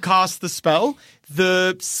as you cast the spell,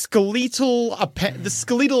 the skeletal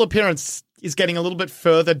appearance is getting a little bit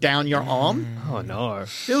further down your arm. Oh, no.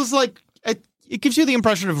 Feels like it gives you the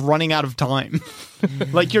impression of running out of time.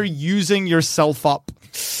 Like you're using yourself up.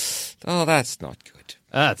 Oh, that's not good.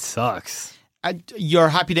 That sucks. You're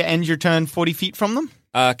happy to end your turn 40 feet from them?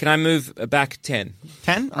 Can I move back 10?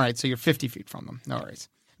 10? All right, so you're 50 feet from them. No worries.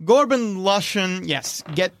 Gorban, Lushan, yes.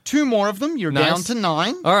 Get 2 more of them. You're down to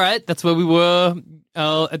 9. All right, that's where we were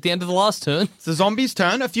at the end of the last turn. It's the zombies'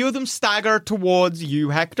 turn. A few of them stagger towards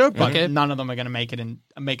you, Hector, but none of them are going to make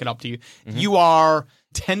it up to you. Mm-hmm. You are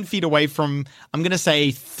 10 feet away from, I'm going to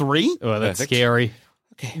say 3. Oh, that's scary.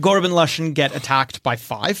 Okay. Gorban, Lushan get attacked by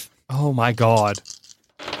 5. Oh, my God.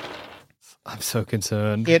 I'm so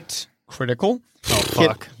concerned. Hit critical. Oh,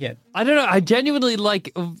 fuck. Hit. I don't know. I genuinely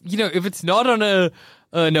if it's not on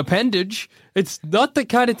an appendage, it's not the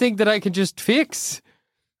kind of thing that I can just fix.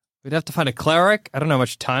 We'd have to find a cleric. I don't know how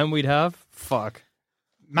much time we'd have. Fuck.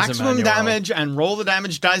 Maximum damage and roll the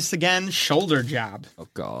damage dice again. Shoulder jab. Oh,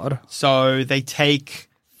 God. So they take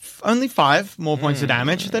only 5 more points of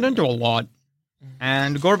damage. They don't do a lot.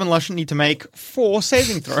 And Gorban, Lushan need to make 4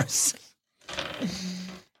 saving throws.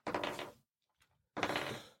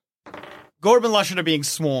 Gorban, Lushan are being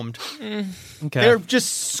swarmed. Okay. They're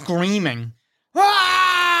just screaming.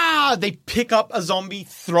 Ah! They pick up a zombie,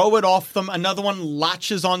 throw it off them. Another one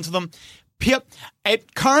latches onto them.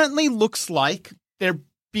 It currently looks like they're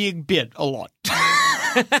being bit a lot.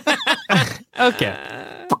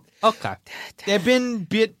 Okay. Okay. They've been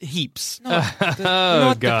bit heaps. Not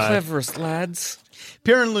the cleverest lads.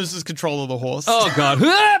 Piran loses control of the horse. Oh, God.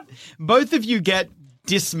 Both of you get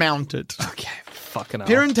dismounted. Okay. Fucking hell.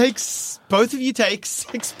 Piran both of you take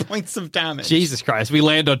 6 points of damage. Jesus Christ. We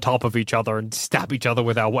land on top of each other and stab each other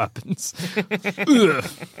with our weapons.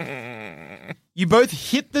 You both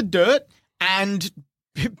hit the dirt and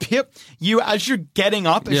as you're getting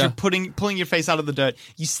up, as you're pulling your face out of the dirt,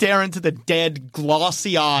 you stare into the dead,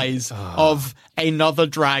 glassy eyes of another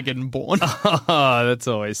dragonborn. Oh, that's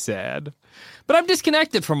always sad. But I'm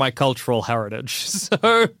disconnected from my cultural heritage,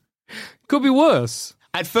 so could be worse.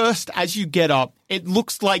 At first, as you get up, it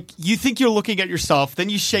looks like you think you're looking at yourself, then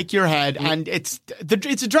you shake your head, and it's a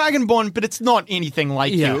dragonborn, but it's not anything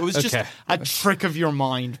like you. It was just a trick of your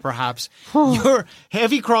mind, perhaps. Your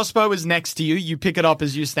heavy crossbow is next to you. You pick it up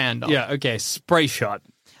as you stand up. Yeah, okay. Spray shot.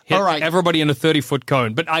 Hit all right. Everybody in a 30-foot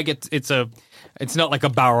cone, but it's not like a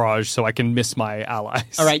barrage, so I can miss my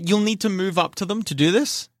allies. All right, you'll need to move up to them to do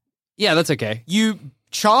this. Yeah, that's okay. You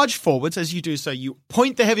charge forwards. As you do so, you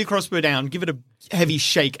point the heavy crossbow down, give it a heavy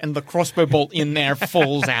shake, and the crossbow bolt in there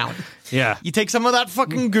falls out. Yeah. You take some of that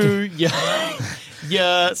fucking goo, you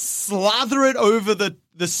slather it over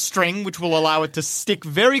the string, which will allow it to stick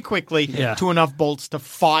very quickly to enough bolts to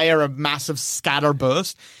fire a massive scatter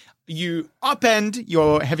burst. You upend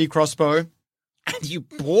your heavy crossbow, and you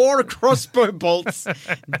bore crossbow bolts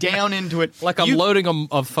down into it. Like I'm loading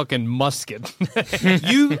a fucking musket.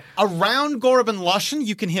 Around Gorban Lushan,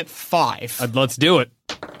 you can hit 5. Let's do it.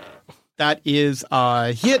 That is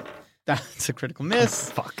a hit. That's a critical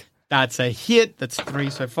miss. Fuck. That's a hit. That's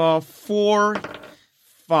 3 so far. 4,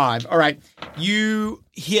 5. All right. You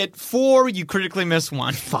hit 4. You critically miss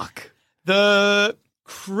 1. Fuck. The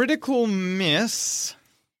critical miss...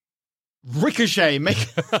 Ricochet,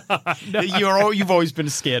 you've always been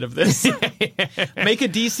scared of this. Make a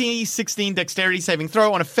DC 16 dexterity saving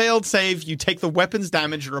throw. On a failed save, you take the weapon's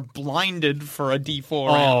damage or are blinded for a D4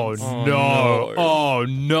 rounds. No. Oh,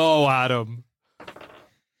 no, Adam.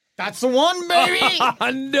 That's the one, baby!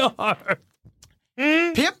 No.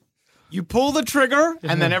 Pip, you pull the trigger,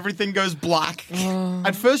 and then everything goes black.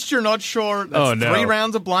 At first, you're not sure. That's 3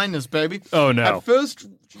 rounds of blindness, baby. Oh, no. At first,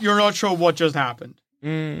 you're not sure what just happened.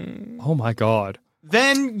 Oh my God.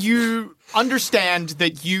 Then you understand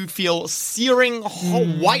that you feel searing,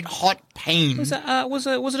 white hot pain. Was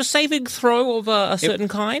it a saving throw of a certain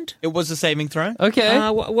kind? It was a saving throw. Okay.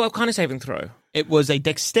 What kind of saving throw? It was a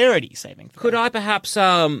dexterity saving throw. Could I perhaps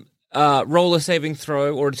roll a saving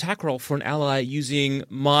throw or attack roll for an ally using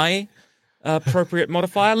my appropriate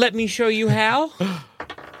modifier? Let me show you how.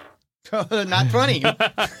 Not 20.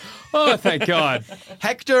 Oh, thank God.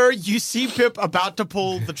 Hector, you see Pip about to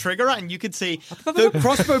pull the trigger, and you can see the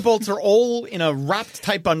crossbow bolts are all in a wrapped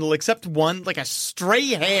type bundle, except one, like a stray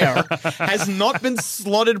hair, has not been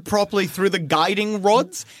slotted properly through the guiding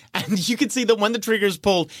rods, and you can see that when the trigger is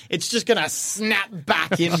pulled, it's just going to snap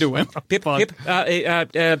back into him. Pip, the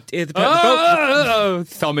boat.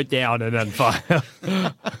 Thumb it down and then fire.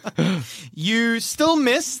 You still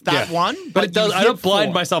miss that one, but it does. you I don't hit blind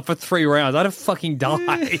 4. myself for 3 rounds. I'd have fucking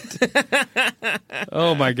died.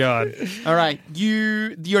 Oh my God. All right,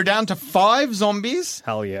 you're down to 5 zombies.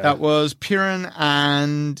 Hell yeah. That was Piran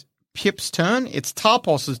and Pip's turn. It's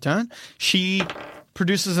Tarpos's turn. She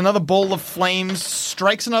produces another ball of flames,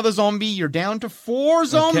 strikes another zombie. You're down to 4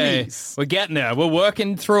 zombies. Okay. We're getting there. We're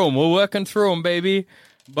working through them, baby.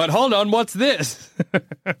 But hold on, what's this?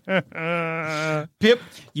 Pip,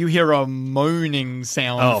 you hear a moaning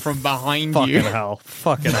sound from behind you.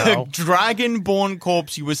 Fucking hell. The dragon-born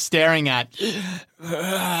corpse you were staring at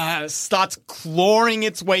starts clawing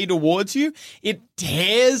its way towards you. It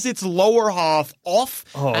tears its lower half off,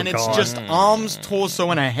 and it's just arms,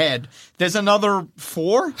 torso, and a head. There's another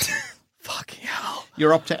 4. Fucking hell.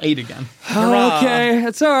 You're up to 8 again. Okay,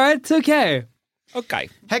 it's all right. It's okay. Okay.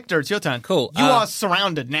 Hector, it's your turn. Cool. You are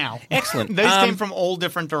surrounded now. Excellent. Those came from all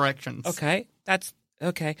different directions. Okay, that's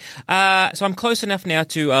okay. So I'm close enough now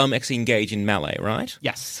to actually engage in melee, right?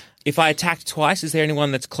 Yes. If I attack twice, is there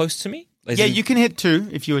anyone that's close to me? You can hit 2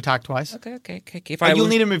 if you attack twice. Okay. If You'll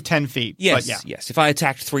need to move 10 feet. Yes, but yeah. yes. If I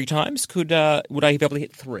attacked 3 times, would I be able to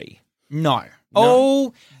hit 3? No.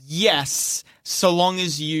 Oh, yes, so long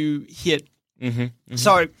as you hit.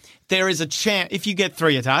 So there is a chance, if you get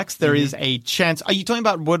 3 attacks, there is a chance. Are you talking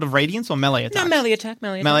about Word of Radiance or melee attacks? No, melee attack.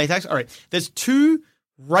 Melee attacks? All right. There's 2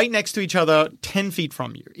 right next to each other, 10 feet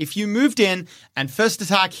from you. If you moved in and first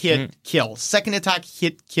attack hit, kill. Second attack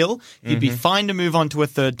hit, kill, you'd be fine to move on to a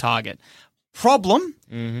third target. Problem,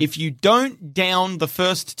 if you don't down the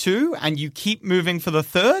first 2 and you keep moving for the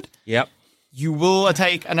third, you will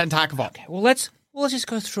take an attack of op. Okay, well, let's just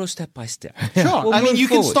go through step by step. Sure. We'll you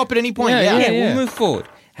can stop at any point. We'll move forward.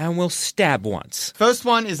 And we'll stab once. First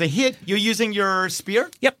one is a hit. You're using your spear.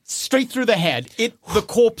 Yep. Straight through the head. The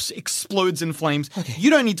corpse explodes in flames. Okay. You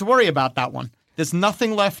don't need to worry about that one. There's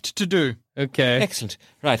nothing left to do. Okay. Excellent.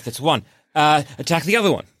 Right, that's 1. Attack the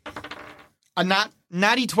other one. A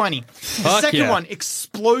natty 20. The second one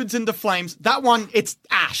explodes into flames. That one, it's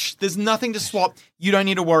ash. There's nothing to swap. You don't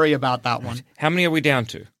need to worry about that one. How many are we down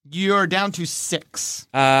to? You're down to 6.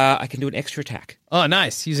 I can do an extra attack. Oh,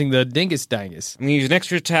 nice. Using the dingus dangus. I'm going to use an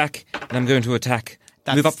extra attack, and I'm going to attack.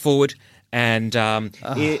 Move up forward, and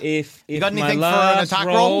if you got my anything last for an attack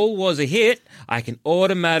roll was a hit, I can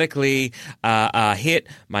automatically hit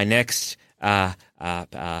my next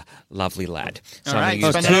lovely lad. So all right, I'm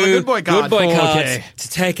going to use spend another 2 good boy card. cards to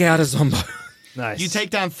take out a zombo. Nice. You take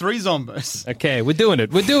down 3 zombos. Okay, we're doing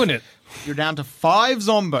it. You're down to 5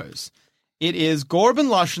 zombos. It is Gorban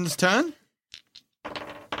Lushen's turn.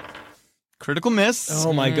 Critical miss.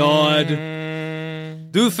 Oh my God.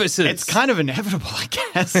 Doofuses. It's kind of inevitable, I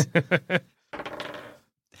guess.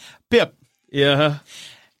 Pip. Yeah.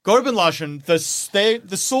 Gorban Lushen,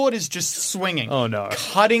 the sword is just swinging. Oh no.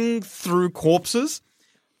 Cutting through corpses.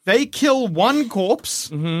 They kill 1 corpse.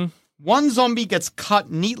 1 zombie gets cut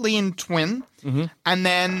neatly in twin. And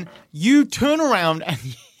then you turn around and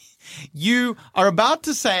you are about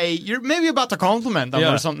to say, you're maybe about to compliment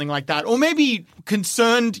them or something like that. Or maybe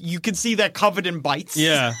concerned, you can see they're covered in bites.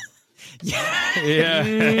 Yeah.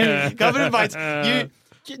 Covered in bites. You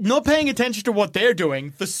not paying attention to what they're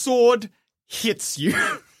doing, the sword hits you.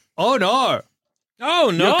 Oh no.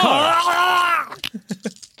 Oh no.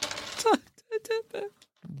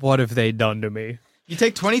 What have they done to me? You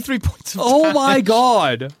take 23 points of Oh damage. my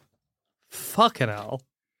God. Fucking hell.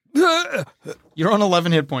 You're on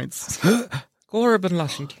 11 hit points. Gorban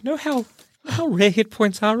Lushen, do you know how rare hit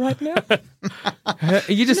points are right now?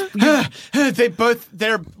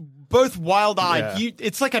 They're both wild-eyed. Yeah.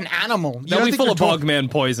 It's like an animal. They'll be full of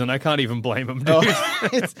bogman poison. I can't even blame them, dude.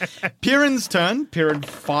 It's Piran's turn. Piran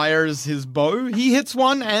fires his bow. He hits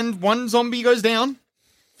one, and 1 zombie goes down.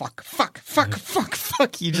 Fuck.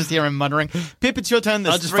 You just hear him muttering. Pip, it's your turn.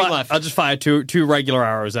 There's 3 left. I'll just fire two regular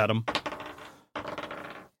arrows at him.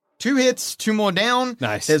 2 hits, 2 more down.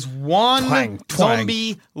 Nice. There's 1 Twang.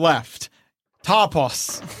 zombie left.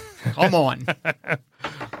 Tarpos. Come on.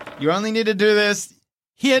 You only need to do this.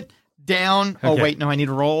 Hit, down. Oh, Okay. wait, no, I need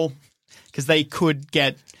to roll. Because they could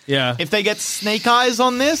get... Yeah. If they get snake eyes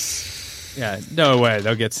on this... Yeah, no way.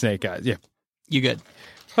 They'll get snake eyes. Yeah. You good.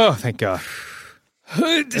 Oh, thank God.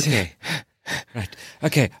 Okay. Right.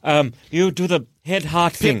 Okay. You do the head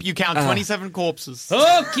heart thing. Pip, you count 27 corpses.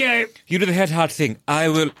 Okay. You do the head heart thing. I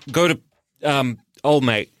will go to old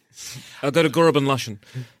mate. I'll go to Gorb and Lushan.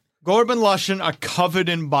 Gorb and Lushan are covered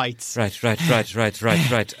in bites. Right. Does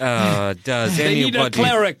They anybody... need a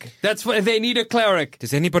cleric. That's what they need, a cleric.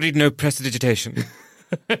 Does anybody know prestidigitation?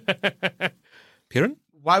 Piran?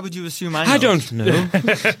 Why would you assume I know? I don't know.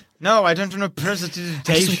 No, I don't know I just want to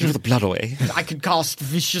prestidigitation. give the blood away. I could cast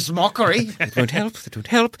Vicious Mockery. That won't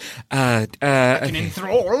help. I can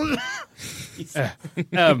enthrall.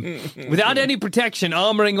 Without any protection,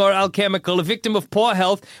 armoring, or alchemical, a victim of poor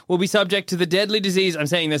health will be subject to the deadly disease. I'm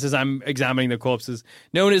saying this as I'm examining the corpses.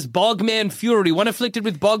 Known as Bogman Fury. One afflicted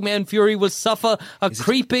with Bogman Fury will suffer a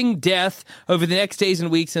creeping death over the next days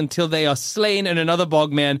and weeks until they are slain and another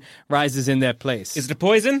Bogman rises in their place. Is it a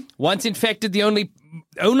poison? Once infected, only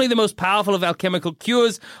the most powerful of alchemical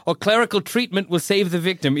cures or clerical treatment will save the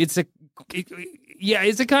victim. Is it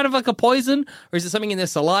kind of like a poison, or is it something in their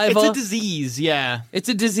saliva? It's a disease, yeah. It's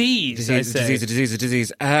a disease.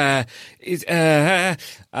 Disease.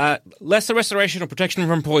 Lesser restoration or protection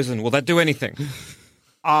from poison. Will that do anything?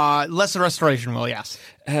 Lesser restoration will, yes.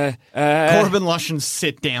 Gorb and Lushan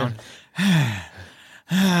sit down.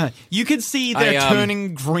 You can see they're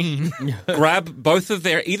turning green. Grab both of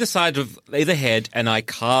their either side of either head, and I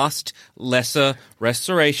cast lesser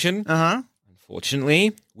restoration.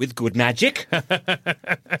 Unfortunately, with good magic.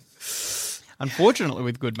 Unfortunately,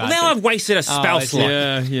 with good magic. Well, now I've wasted a spell slot.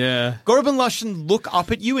 Yeah. Gorb and Lushan look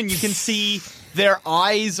up at you, and you can see their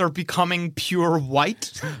eyes are becoming pure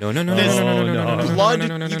white. No. Blood.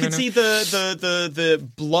 You can see the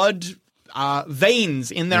blood veins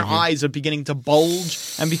in their eyes are beginning to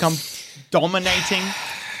bulge and become dominating.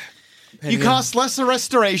 You cast Lesser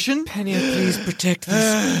Restoration. Penia, please protect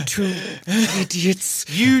these two idiots.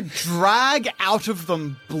 You drag out of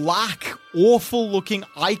them black, awful-looking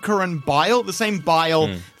ichor and bile, the same bile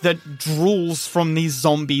that drools from these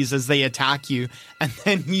zombies as they attack you, and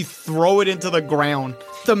then you throw it into the ground.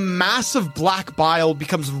 The mass of black bile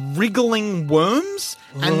becomes wriggling worms,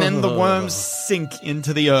 and then the worms sink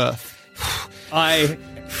into the earth. I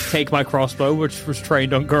take my crossbow, which was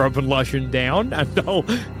trained on Gorb and Lushan, down, and I'll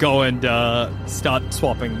go and start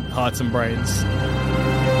swapping hearts and brains.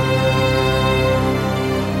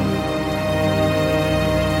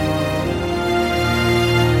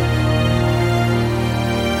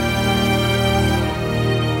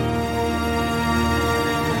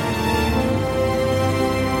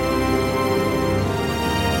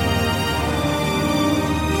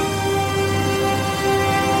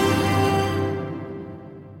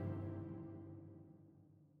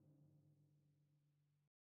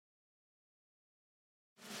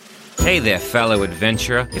 Hey there, fellow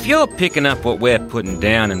adventurer. If you're picking up what we're putting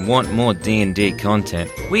down and want more D&D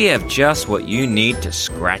content, we have just what you need to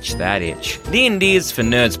scratch that itch. D&D is for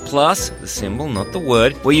Nerds Plus, the symbol, not the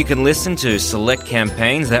word, where you can listen to select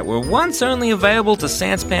campaigns that were once only available to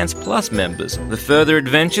Sanspants Plus members. The further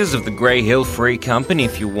adventures of the Grey Hill Free Company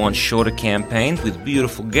if you want shorter campaigns with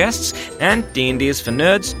beautiful guests, and D&D is for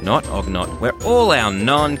Nerds, not Ognot, where all our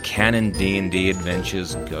non-canon D&D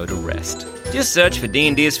adventures go to rest. Just search for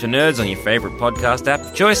D&D is for Nerds on your favorite podcast app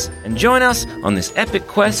of choice and join us on this epic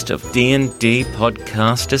quest of D&D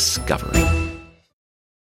podcast discovery.